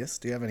 Vesuvius?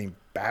 Do you have any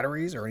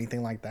batteries or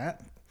anything like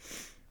that?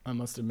 I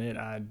must admit,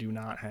 I do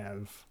not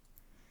have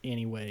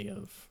any way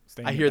of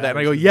staying. I in hear that and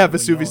I go, batteries, yeah, is that what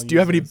Vesuvius, y'all do you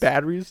have any use?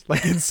 batteries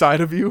like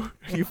inside of you?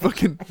 You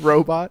fucking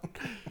robot.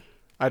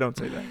 I don't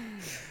say that.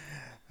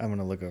 I'm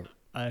gonna look over.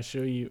 I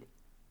assure you,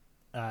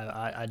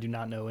 I do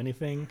not know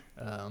anything.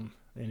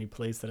 Any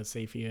place that is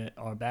safe here.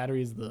 Are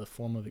batteries the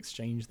form of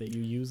exchange that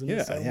you use in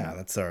this Yeah,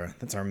 settlement?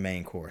 that's our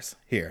main course.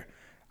 Here,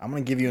 I'm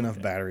gonna give you enough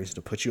batteries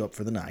to put you up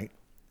for the night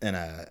in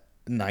a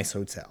nice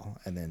hotel,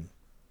 and then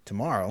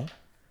tomorrow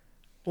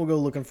we'll go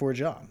looking for a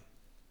job.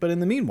 But in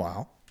the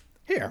meanwhile,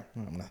 here,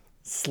 I'm gonna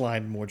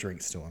slide more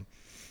drinks to him.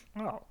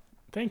 Oh,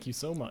 thank you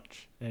so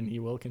much. And he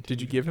will continue.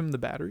 Did you give him the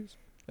batteries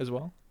as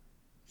well?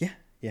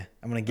 Yeah,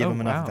 I'm gonna give Oh,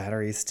 him enough wow.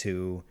 batteries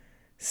to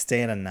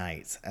stay at a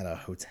night at a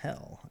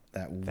hotel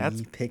that That's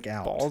we pick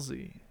out.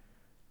 Ballsy.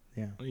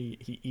 Yeah.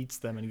 He eats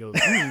them and he goes,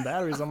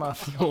 batteries on my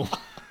fuel.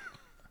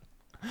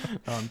 Oh,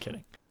 I'm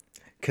kidding.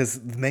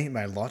 Because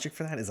my logic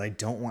for that is I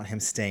don't want him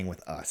staying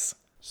with us.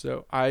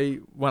 So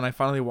when I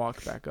finally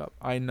walk back up,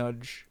 I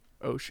nudge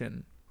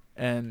Ocean,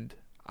 and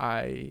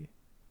I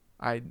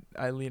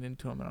lean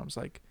into him and I was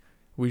like,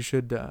 "We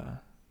should,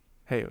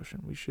 hey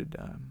Ocean, we should. Do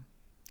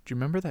you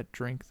remember that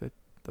drink that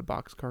the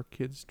boxcar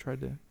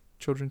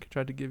children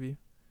tried to give you?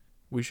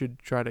 We should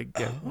try to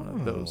get one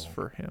of those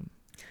for him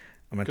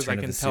I'm gonna because turn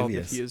I to can tell that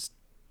Vesuvius. he is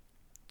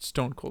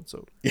stone cold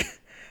sober." I'm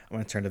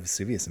gonna turn to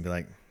Vesuvius and be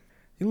like,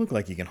 "You look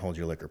like you can hold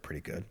your liquor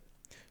pretty good.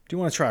 Do you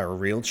want to try a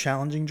real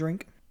challenging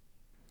drink?"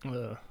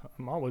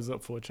 I'm always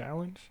up for a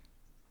challenge.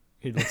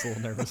 He looks a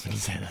little nervous when you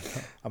say that,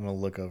 though. I'm gonna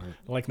look over.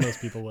 Like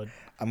most people would.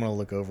 I'm gonna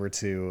look over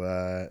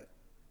to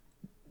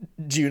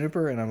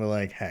Juniper and I'm gonna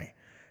like, "Hey,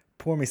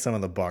 pour me some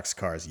of the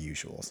boxcar's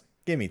usuals.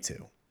 Give me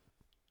 2."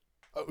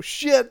 Oh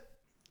shit!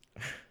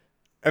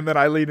 And then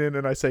I lean in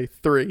and I say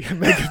 3 and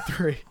make it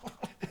 3.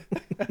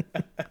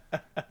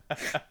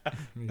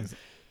 Because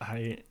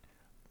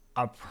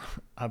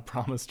I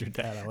promised your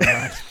dad I would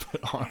not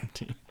put harm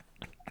to you.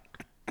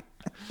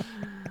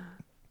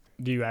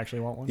 Do you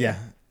actually want one? Yeah,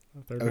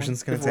 A third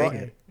Ocean's one? gonna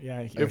take it.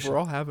 Yeah, If we're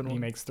all having he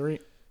one. makes 3.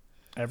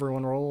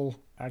 Everyone roll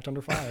act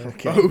under fire.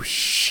 Okay. Oh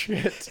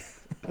shit!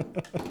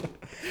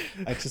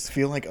 I just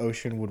feel like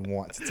Ocean would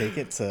want to take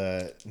it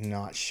to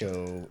not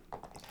show,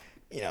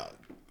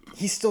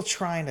 he's still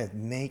trying to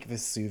make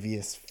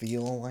Vesuvius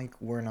feel like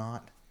we're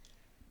not,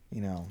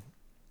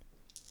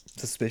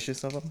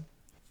 suspicious of him.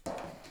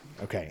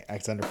 Okay,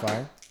 act under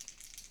fire.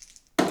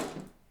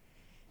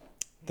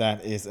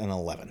 That is an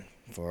 11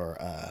 for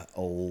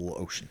old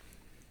Ocean.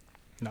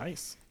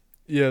 Nice.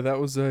 Yeah, that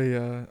was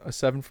a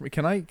 7 for me.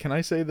 Can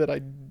I say that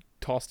I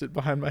tossed it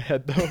behind my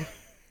head though?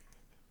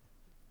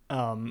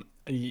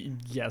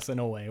 Yes, in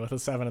a way. With a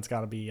 7, it's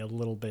got to be a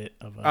little bit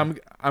of a. I'm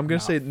gonna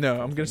not say no. I'm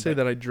gonna filthy, say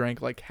but- that I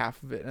drank like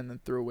half of it and then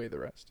threw away the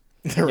rest.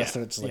 The rest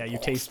of it's just yeah, like, you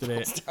tasted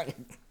it.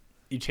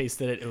 You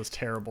tasted it. It was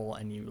terrible,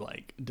 and you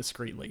like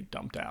discreetly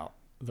dumped out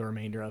the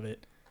remainder of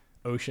it.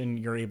 Ocean,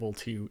 you're able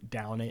to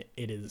down it.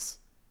 It is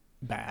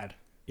bad.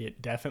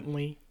 It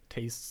definitely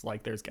tastes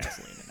like there's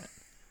gasoline in it.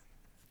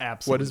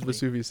 Absolutely. What does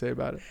Vesuvius say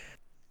about it?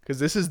 Because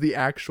this is the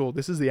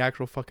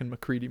actual fucking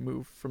McCready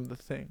move from the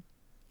thing.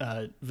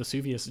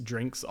 Vesuvius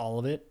drinks all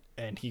of it,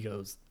 and he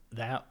goes,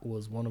 "That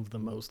was one of the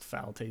most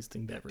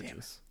foul-tasting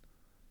beverages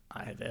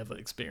I had ever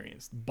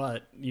experienced."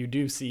 But you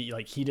do see,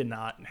 like, he did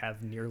not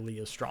have nearly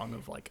as strong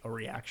of like a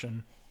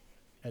reaction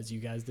as you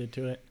guys did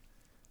to it.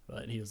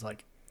 But he was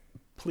like,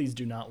 "Please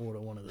do not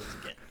order one of those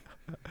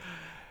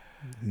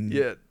again."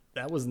 Yeah.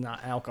 That was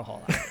not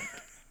alcohol, I think.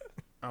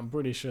 I'm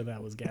pretty sure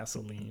that was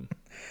gasoline.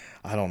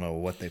 I don't know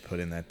what they put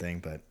in that thing,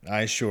 but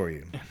I assure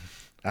you,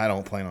 I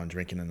don't plan on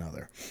drinking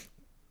another.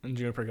 And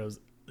Juniper goes,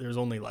 "There's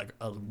only like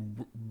a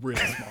really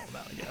small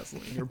amount of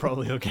gasoline. You're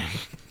probably okay."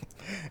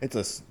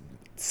 It's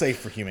safe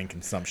for human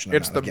consumption.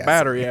 It's the amount of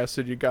battery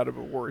acid you gotta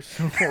worry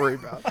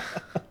about.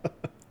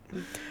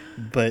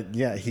 But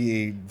yeah,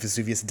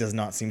 Vesuvius does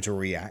not seem to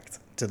react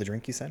to the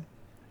drink, you said?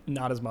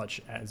 Not as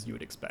much as you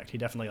would expect. He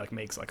definitely like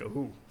makes like a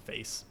ooh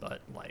face,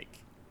 but like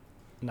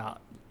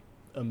not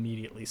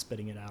immediately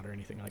spitting it out or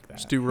anything like that.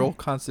 Just do roll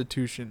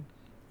Constitution.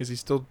 Is he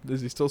still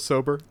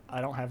sober? I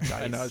don't have dice.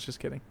 I know, I was just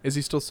kidding. Is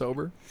he still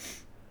sober?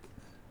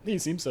 He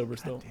seems sober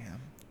still.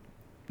 Damn.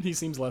 He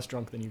seems less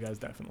drunk than you guys,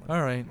 definitely.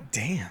 All right.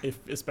 Damn.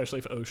 Especially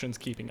if Ocean's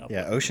keeping up.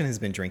 Yeah, Ocean has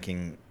been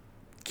drinking,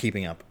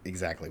 keeping up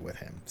exactly with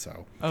him,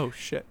 so. Oh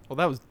shit. Well,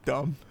 that was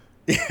dumb.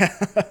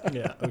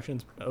 Yeah,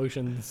 Ocean's a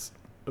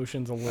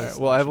little. All right,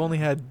 well, I've only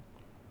had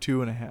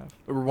 2.5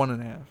 or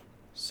 1.5,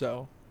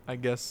 so I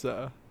guess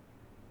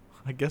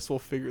we'll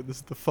figure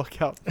this the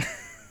fuck out.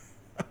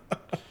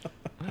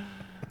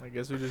 I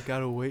guess we just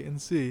gotta wait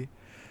and see.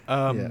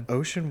 Yeah,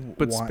 Ocean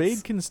But wants...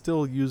 Spade can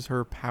still use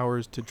her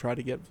powers to try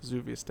to get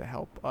Vesuvius to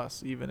help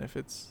us, even if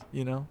it's,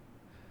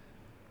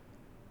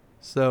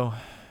 So,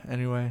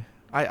 anyway,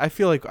 I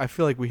feel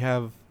like we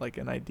have like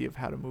an idea of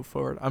how to move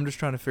forward. I'm just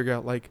trying to figure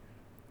out like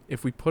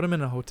if we put him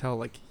in a hotel,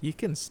 like he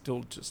can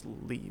still just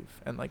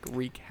leave and like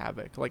wreak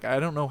havoc. Like I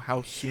don't know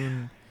how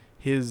soon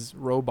his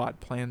robot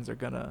plans are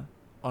gonna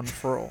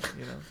unfurl,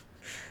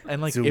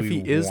 And like Do if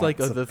we he is want like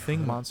to the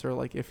thing monster,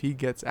 like if he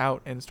gets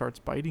out and starts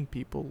biting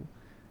people,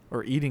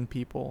 or eating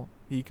people,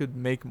 he could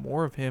make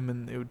more of him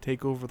and it would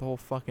take over the whole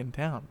fucking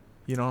town.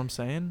 You know what I'm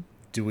saying?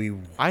 Do we?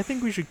 I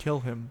think we should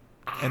kill him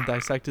and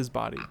dissect his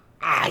body.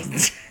 I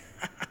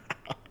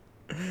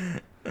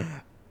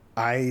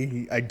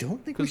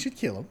don't think we should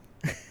kill him.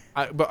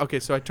 But okay,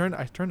 so I turn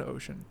to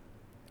Ocean,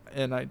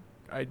 and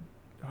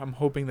I'm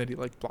hoping that he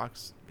like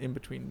blocks in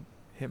between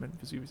him and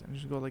Vesuvius, and I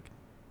just go like,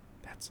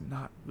 "That's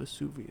not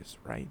Vesuvius,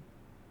 right?"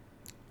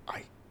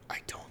 I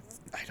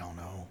don't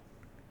know.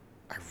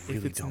 I really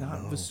if it's don't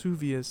not know.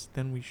 Vesuvius,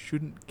 then we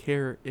shouldn't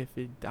care if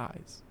it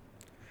dies.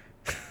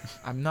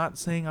 I'm not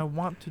saying I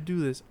want to do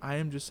this. I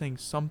am just saying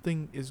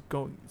something is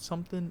going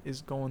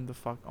the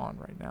fuck on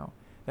right now.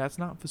 That's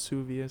not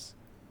Vesuvius.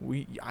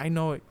 I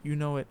know it. You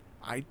know it.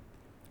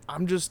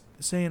 I'm just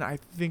saying I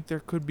think there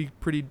could be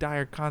pretty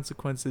dire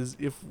consequences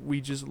if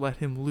we just let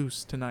him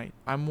loose tonight.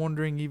 I'm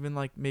wondering even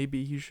like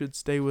maybe he should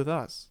stay with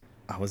us.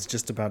 I was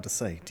just about to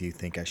say, do you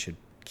think I should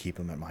keep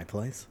him at my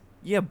place?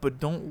 Yeah, but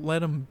don't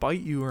let him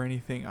bite you or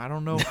anything. I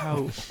don't know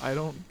how.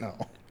 No.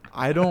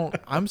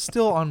 I'm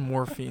still on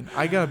morphine.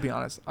 I gotta be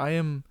honest. I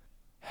am.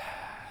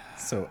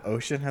 So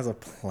Ocean has a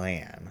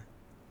plan,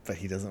 but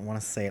he doesn't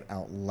want to say it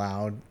out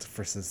loud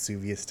for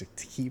Vesuvius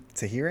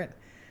to hear it,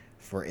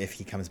 for if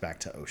he comes back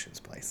to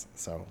Ocean's place.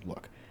 So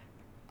look,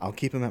 I'll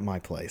keep him at my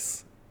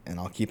place, and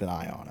I'll keep an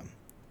eye on him.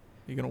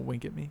 You gonna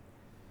wink at me?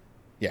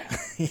 Yeah.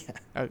 Yeah.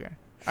 Okay.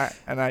 All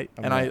right.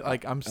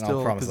 I'm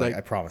still.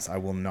 I promise, I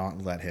will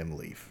not let him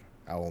leave.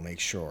 I will make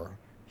sure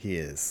he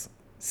is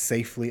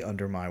safely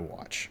under my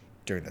watch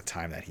during the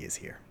time that he is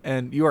here.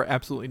 And you are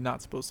absolutely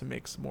not supposed to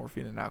mix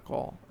morphine and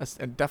alcohol,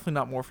 and definitely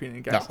not morphine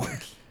and gasoline.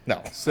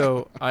 No.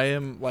 So I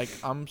am like,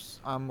 I'm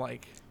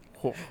like,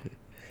 whoa,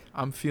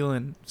 I'm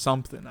feeling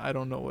something. I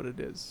don't know what it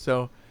is.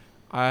 So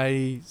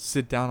I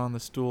sit down on the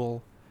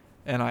stool,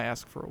 and I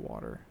ask for a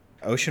water.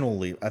 Ocean will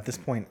leave. At this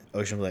point,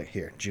 Ocean will be like,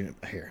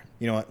 here.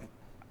 You know what?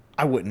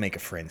 I wouldn't make a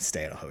friend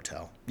stay at a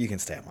hotel. You can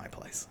stay at my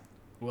place.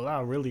 Well,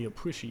 I really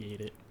appreciate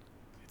it.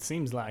 It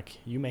seems like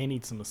you may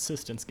need some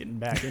assistance getting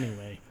back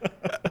anyway.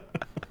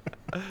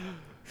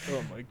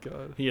 Oh my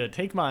god. Here,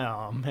 take my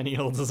arm, and he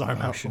holds his arm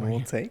out for Ocean will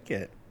you. take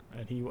it.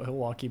 And he'll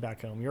walk you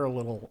back home.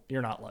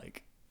 You're not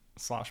like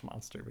Slosh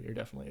Monster, but you're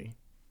definitely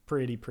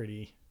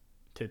pretty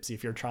tipsy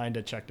if you're trying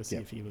to check to see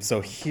if he was. So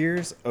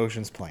here's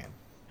Ocean's plan.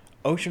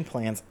 Ocean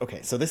plans.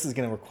 Okay, so this is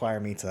going to require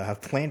me to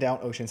have planned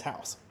out Ocean's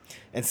house.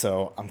 And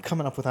so I'm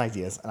coming up with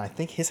ideas, and I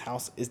think his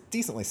house is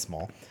decently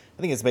small.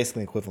 I think it's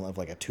basically the equivalent of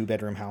like a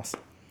 2-bedroom house.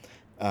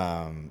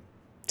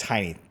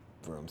 Tiny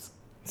rooms.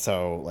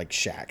 So like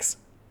shacks.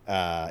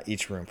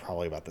 Each room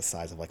probably about the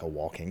size of like a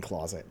walk-in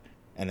closet.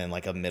 And then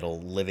like a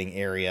middle living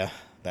area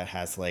that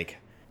has like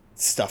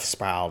stuff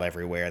sprawled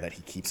everywhere that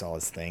he keeps all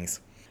his things.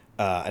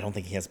 I don't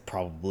think he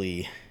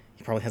probably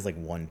has like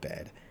one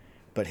bed.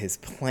 But his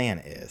plan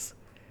is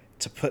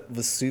to put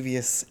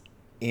Vesuvius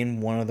in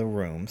one of the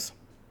rooms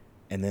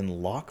and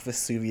then lock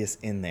Vesuvius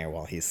in there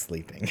while he's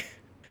sleeping.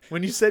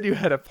 When you said you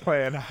had a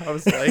plan, I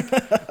was like,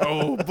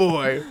 oh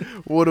boy,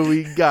 what do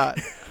we got?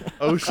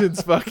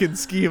 Ocean's fucking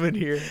scheming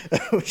here.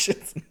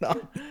 Ocean's not.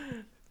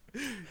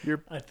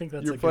 I think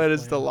that's your plan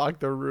is to lock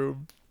the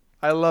room.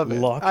 I love it.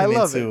 Lock him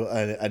into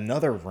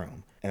another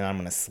room, and I'm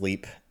going to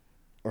sleep,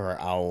 or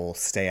I'll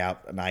stay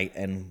out at night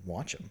and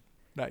watch him.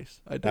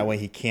 Nice. That way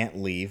he can't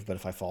leave, but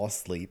if I fall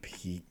asleep,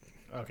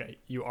 Okay,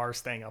 you are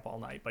staying up all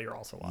night, but you're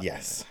also watching.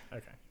 Yes.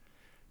 Okay.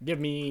 Give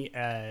me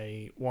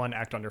a one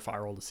act under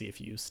fire roll to see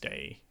if you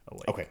stay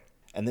awake. Okay.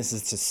 And this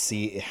is to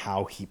see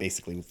how he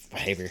basically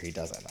behavior he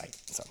does at night.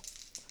 So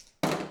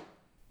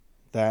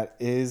that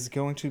is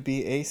going to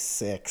be a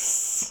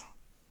 6.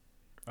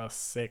 A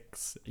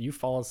 6. You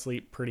fall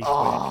asleep pretty quick.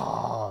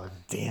 Oh,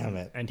 damn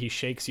it. And he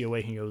shakes you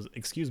awake and goes,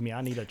 "Excuse me,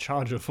 I need a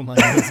charger for my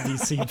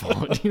USB-C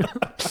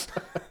port."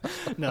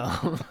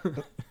 No.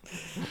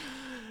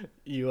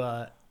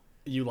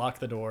 You lock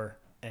the door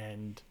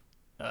and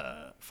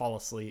fall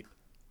asleep,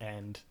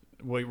 and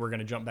we're going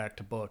to jump back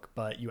to book,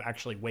 but you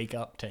actually wake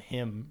up to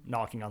him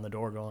knocking on the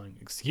door going,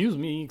 excuse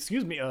me,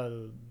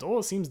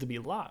 door seems to be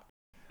locked.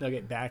 Okay,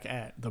 back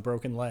at the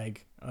Broken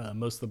Leg,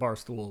 most of the bar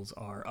stools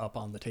are up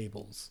on the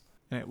tables.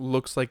 And it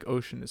looks like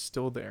Ocean is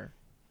still there.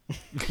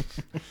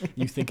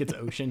 You think it's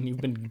Ocean?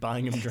 You've been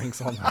buying him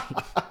drinks all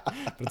night,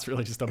 but it's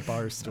really just a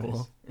bar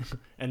stool. Nice.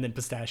 And then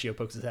Pistachio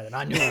pokes his head, and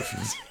I knew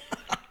Ocean's.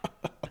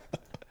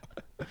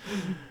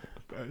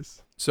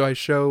 Nice. So I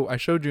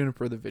show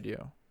Juniper the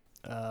video.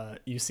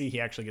 You see he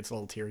actually gets a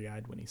little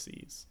teary-eyed when he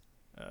sees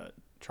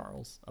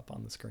Charles up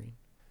on the screen.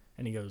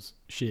 And he goes,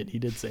 "Shit, he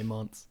did say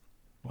months."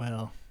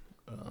 Well,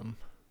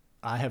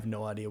 I have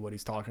no idea what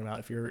he's talking about.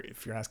 If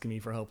you're asking me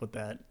for help with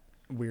that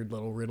weird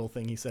little riddle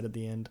thing he said at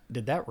the end.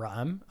 Did that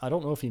rhyme? I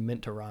don't know if he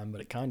meant to rhyme,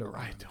 but it kind of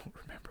rhymed. I don't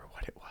remember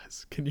what it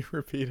was. Can you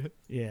repeat it?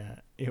 Yeah,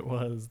 it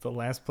was the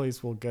last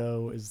place we'll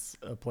go is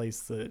a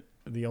place that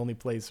the only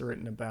place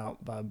written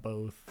about by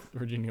both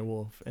Virginia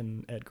Woolf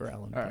and Edgar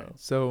Allan Poe. All right,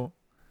 so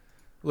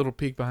little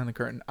peek behind the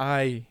curtain.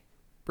 I,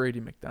 Brady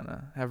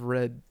McDonough, have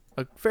read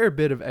a fair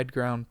bit of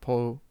Edgar Allan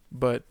Poe,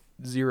 but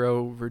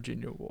zero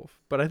Virginia Woolf.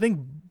 But I think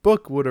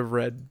Book would have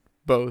read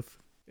both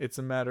It's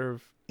a matter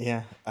of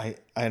Yeah, I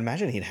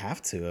imagine he'd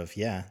have to have,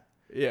 yeah.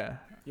 yeah.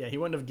 Yeah, he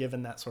wouldn't have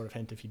given that sort of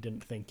hint if he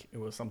didn't think it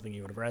was something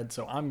you would have read.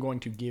 So I'm going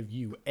to give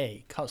you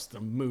a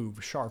custom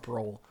move sharp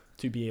roll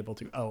to be able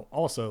to. Oh,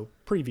 also,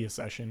 previous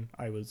session,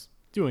 I was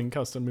doing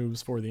custom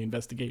moves for the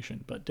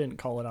investigation, but didn't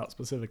call it out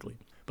specifically.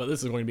 But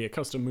this is going to be a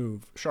custom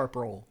move sharp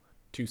roll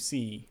to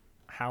see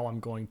how I'm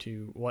going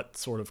to, what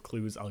sort of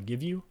clues I'll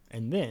give you.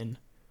 And then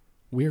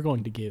we're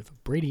going to give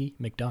Brady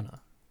McDonough,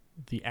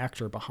 the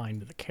actor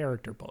behind the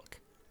character book,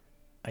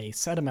 a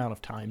set amount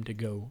of time to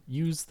go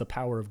use the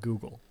power of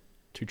Google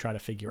to try to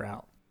figure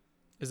out.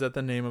 Is that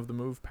the name of the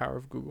move? Power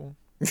of Google?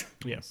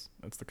 Yes,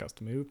 that's the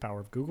custom move, power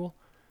of Google.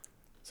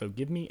 So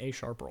give me a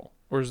sharp roll.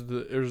 Or is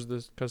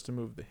this custom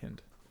move the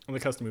hint? And the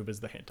custom move is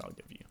the hint I'll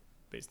give you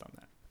based on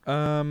that.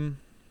 Um,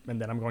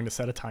 And then I'm going to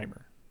set a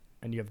timer.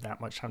 And you have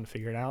that much time to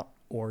figure it out,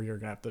 or you're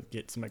going to have to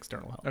get some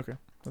external help. okay,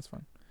 that's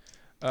fine.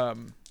 All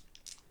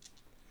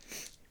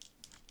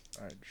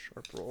right,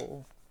 sharp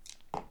roll.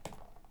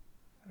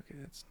 Okay,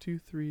 that's 2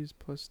 3s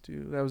plus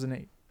 2. That was an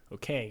 8.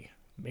 Okay,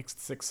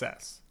 mixed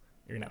success.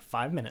 You're going to have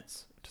 5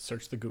 minutes to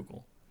search the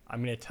Google.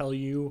 I'm going to tell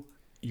you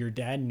your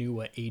dad knew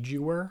what age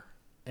you were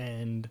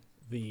and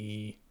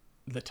the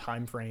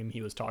time frame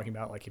he was talking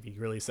about. Like if he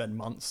really said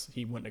months,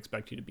 he wouldn't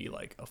expect you to be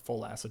like a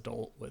full ass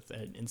adult with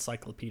an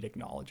encyclopedic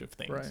knowledge of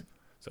things. Right.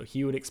 So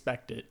he would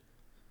expect it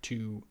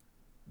to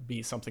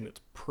be something that's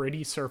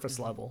pretty surface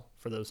level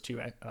for those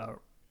two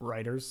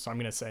writers. So I'm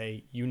going to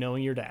say, you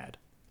knowing your dad,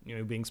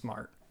 being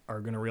smart, are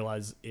going to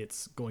realize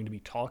it's going to be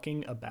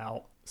talking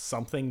about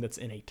something that's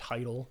in a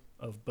title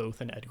of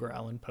both an Edgar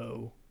Allan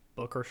Poe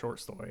book or short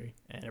story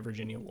and a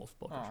Virginia Woolf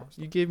book or short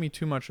story. You gave me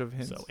too much of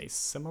hints. So a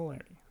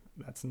similarity.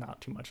 That's not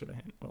too much of a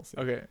hint. We'll see.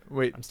 Okay,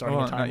 wait. I'm starting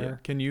hold a on, not timer.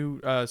 yet. Can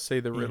you say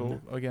the riddle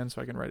again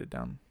so I can write it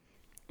down?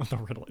 The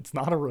riddle. It's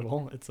not a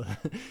riddle. It's a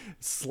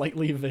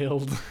slightly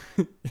veiled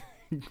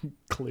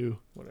clue.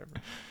 Whatever.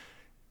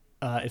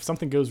 If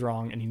something goes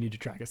wrong and you need to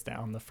track us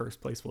down, the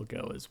first place we'll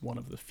go is one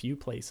of the few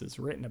places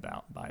written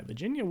about by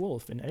Virginia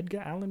Woolf and Edgar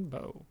Allan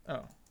Poe.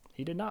 Oh.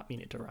 He did not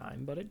mean it to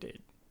rhyme, but it did.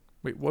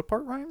 Wait, what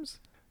part rhymes?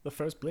 The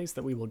first place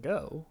that we will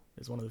go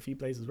is one of the few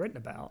places written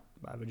about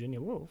by Virginia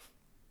Woolf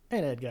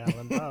and Edgar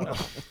Allan Poe.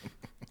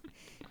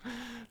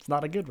 It's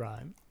not a good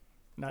rhyme.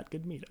 Not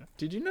good meter.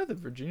 Did you know that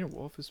Virginia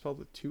Woolf is spelled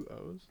with 2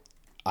 O's?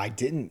 I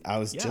didn't. I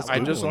was Yeah, just I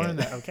just Googling learned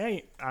it. that.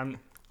 Okay,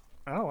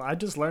 I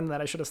just learned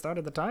that I should have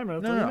started the timer.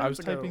 No, I was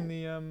typing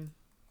the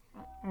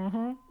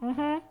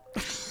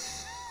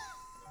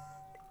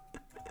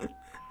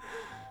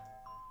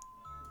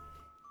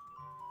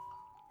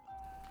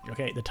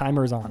Okay, the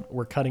timer is on.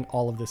 We're cutting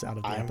all of this out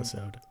of the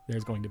episode.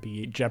 There's going to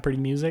be Jeopardy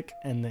music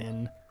and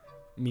then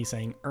me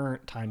saying,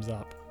 time's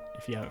up,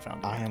 if you haven't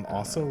found it. I am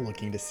also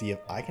looking to see if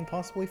I can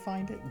possibly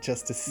find it,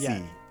 just to see,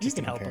 you just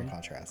to can help compare and him.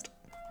 contrast.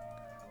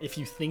 If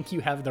you think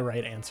you have the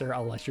right answer,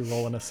 I'll let you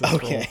roll an assist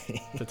roll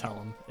Okay. to tell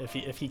him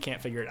if he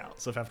can't figure it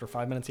out. So if after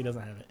 5 minutes he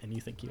doesn't have it and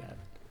you think you have it.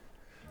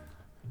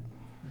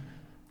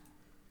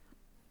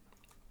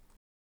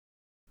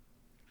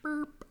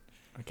 Burp.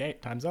 Okay,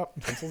 time's up.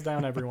 Pencils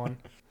down, everyone.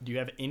 Do you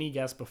have any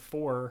guess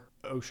before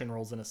Ocean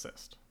rolls an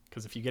assist?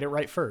 Because if you get it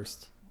right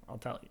first, I'll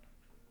tell you.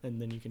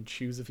 And then you can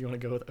choose if you want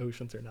to go with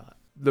Oceans or not.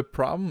 The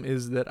problem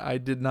is that I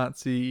did not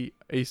see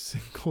a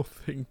single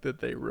thing that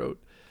they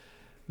wrote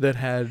that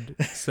had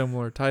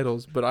similar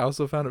titles, but I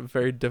also found it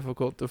very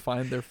difficult to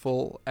find their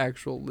full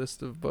actual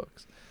list of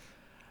books,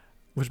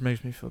 which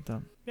makes me feel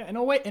dumb. Yeah, in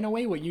a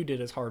way, what you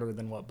did is harder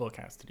than what Book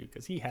has to do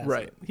because he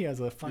has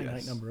a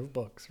finite number of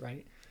books,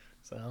 right?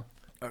 So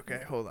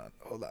Okay, hold on.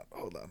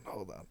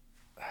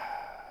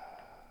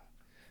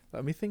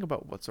 Let me think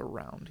about what's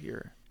around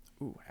here.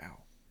 Ooh, ow.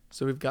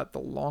 So we've got the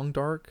Long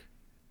Dark.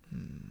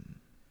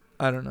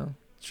 I don't know.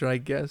 Should I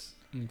guess?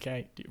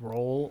 okay,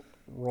 roll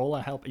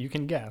a help. You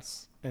can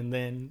guess, and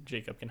then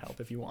Jacob can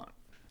help if you want.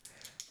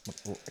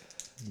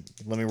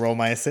 Let me roll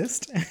my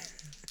assist.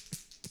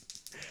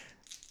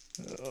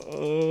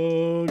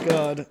 Oh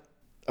God.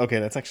 Okay,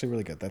 that's actually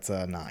really good. That's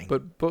a 9.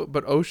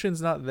 But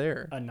Ocean's not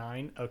there. A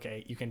 9.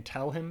 Okay, you can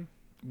tell him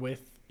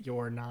with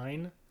your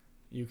 9.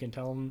 You can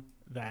tell him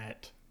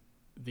that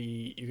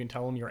you can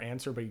tell him your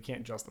answer, but you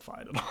can't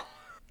justify it at all.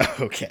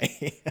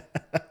 Okay.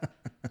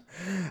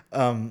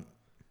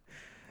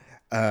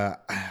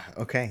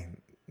 Okay.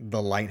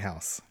 The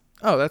Lighthouse.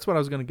 Oh, that's what I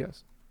was gonna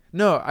guess.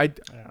 No, Yeah,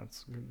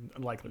 it's a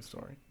likely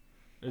story.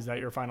 Is that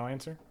your final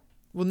answer?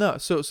 Well, no.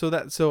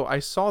 So I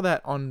saw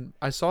that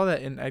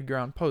in Edgar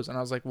Allan Poe, and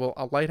I was like, well,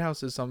 a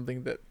lighthouse is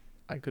something that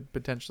I could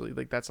potentially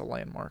that's a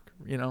landmark,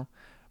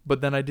 But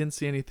then I didn't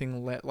see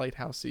anything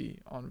lighthousey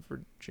on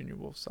Virginia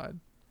Woolf's side,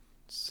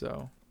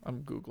 so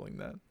I'm googling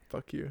that.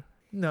 Fuck you.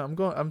 No,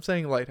 I'm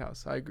saying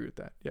lighthouse. I agree with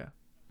that. Yeah.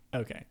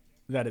 Okay,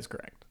 that is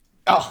correct.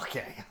 Oh,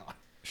 okay.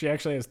 She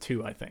actually has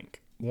 2, I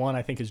think. One,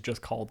 I think, is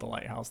just called the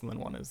Lighthouse, and then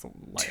one is the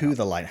Lighthouse. To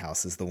the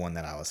Lighthouse is the one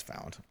that I was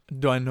found.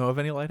 Do I know of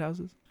any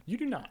lighthouses? You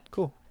do not.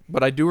 Cool.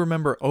 But I do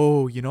remember,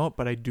 oh, you know what?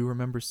 But I do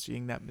remember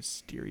seeing that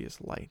mysterious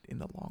light in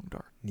the long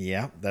dark.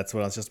 Yeah, that's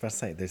what I was just about to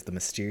say. There's the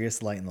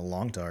mysterious light in the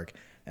long dark.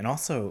 And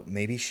also,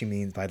 maybe she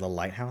means by the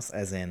lighthouse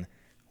as in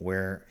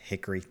where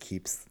Hickory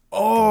keeps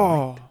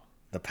Oh,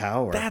 the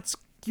power. that's,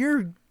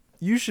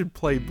 you should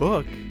play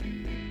book.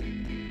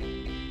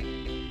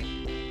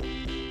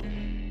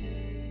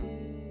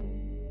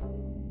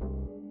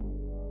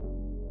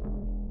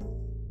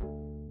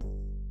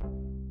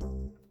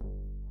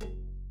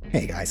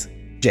 Hey guys,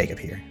 Jacob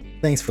here.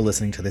 Thanks for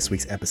listening to this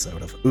week's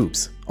episode of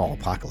Oops, All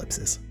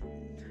Apocalypses.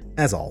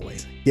 As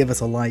always, give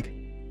us a like,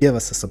 give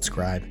us a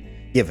subscribe,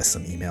 give us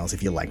some emails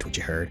if you liked what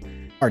you heard.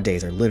 Our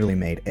days are literally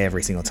made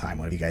every single time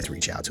one of you guys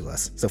reach out to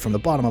us, so from the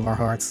bottom of our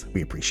hearts,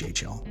 we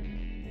appreciate y'all.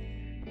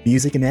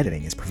 Music and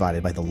editing is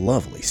provided by the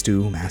lovely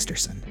Stu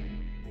Masterson.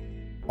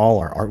 All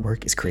our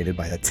artwork is created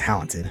by the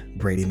talented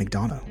Brady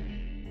McDonough.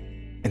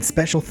 And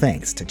special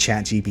thanks to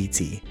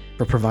ChatGPT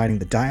for providing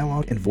the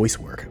dialogue and voice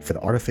work for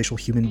the artificial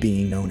human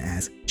being known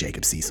as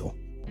Jacob Cecil.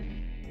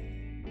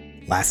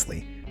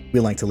 Lastly, we'd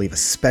like to leave a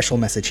special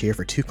message here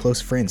for two close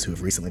friends who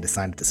have recently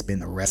decided to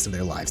spend the rest of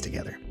their lives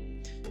together.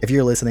 If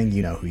you're listening,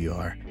 you know who you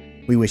are.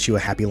 We wish you a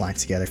happy life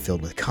together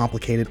filled with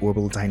complicated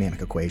orbital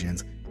dynamic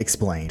equations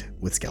explained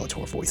with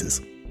Skeletor voices.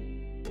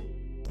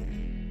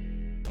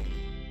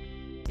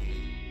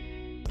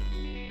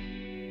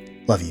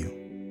 Love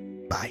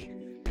you. Bye.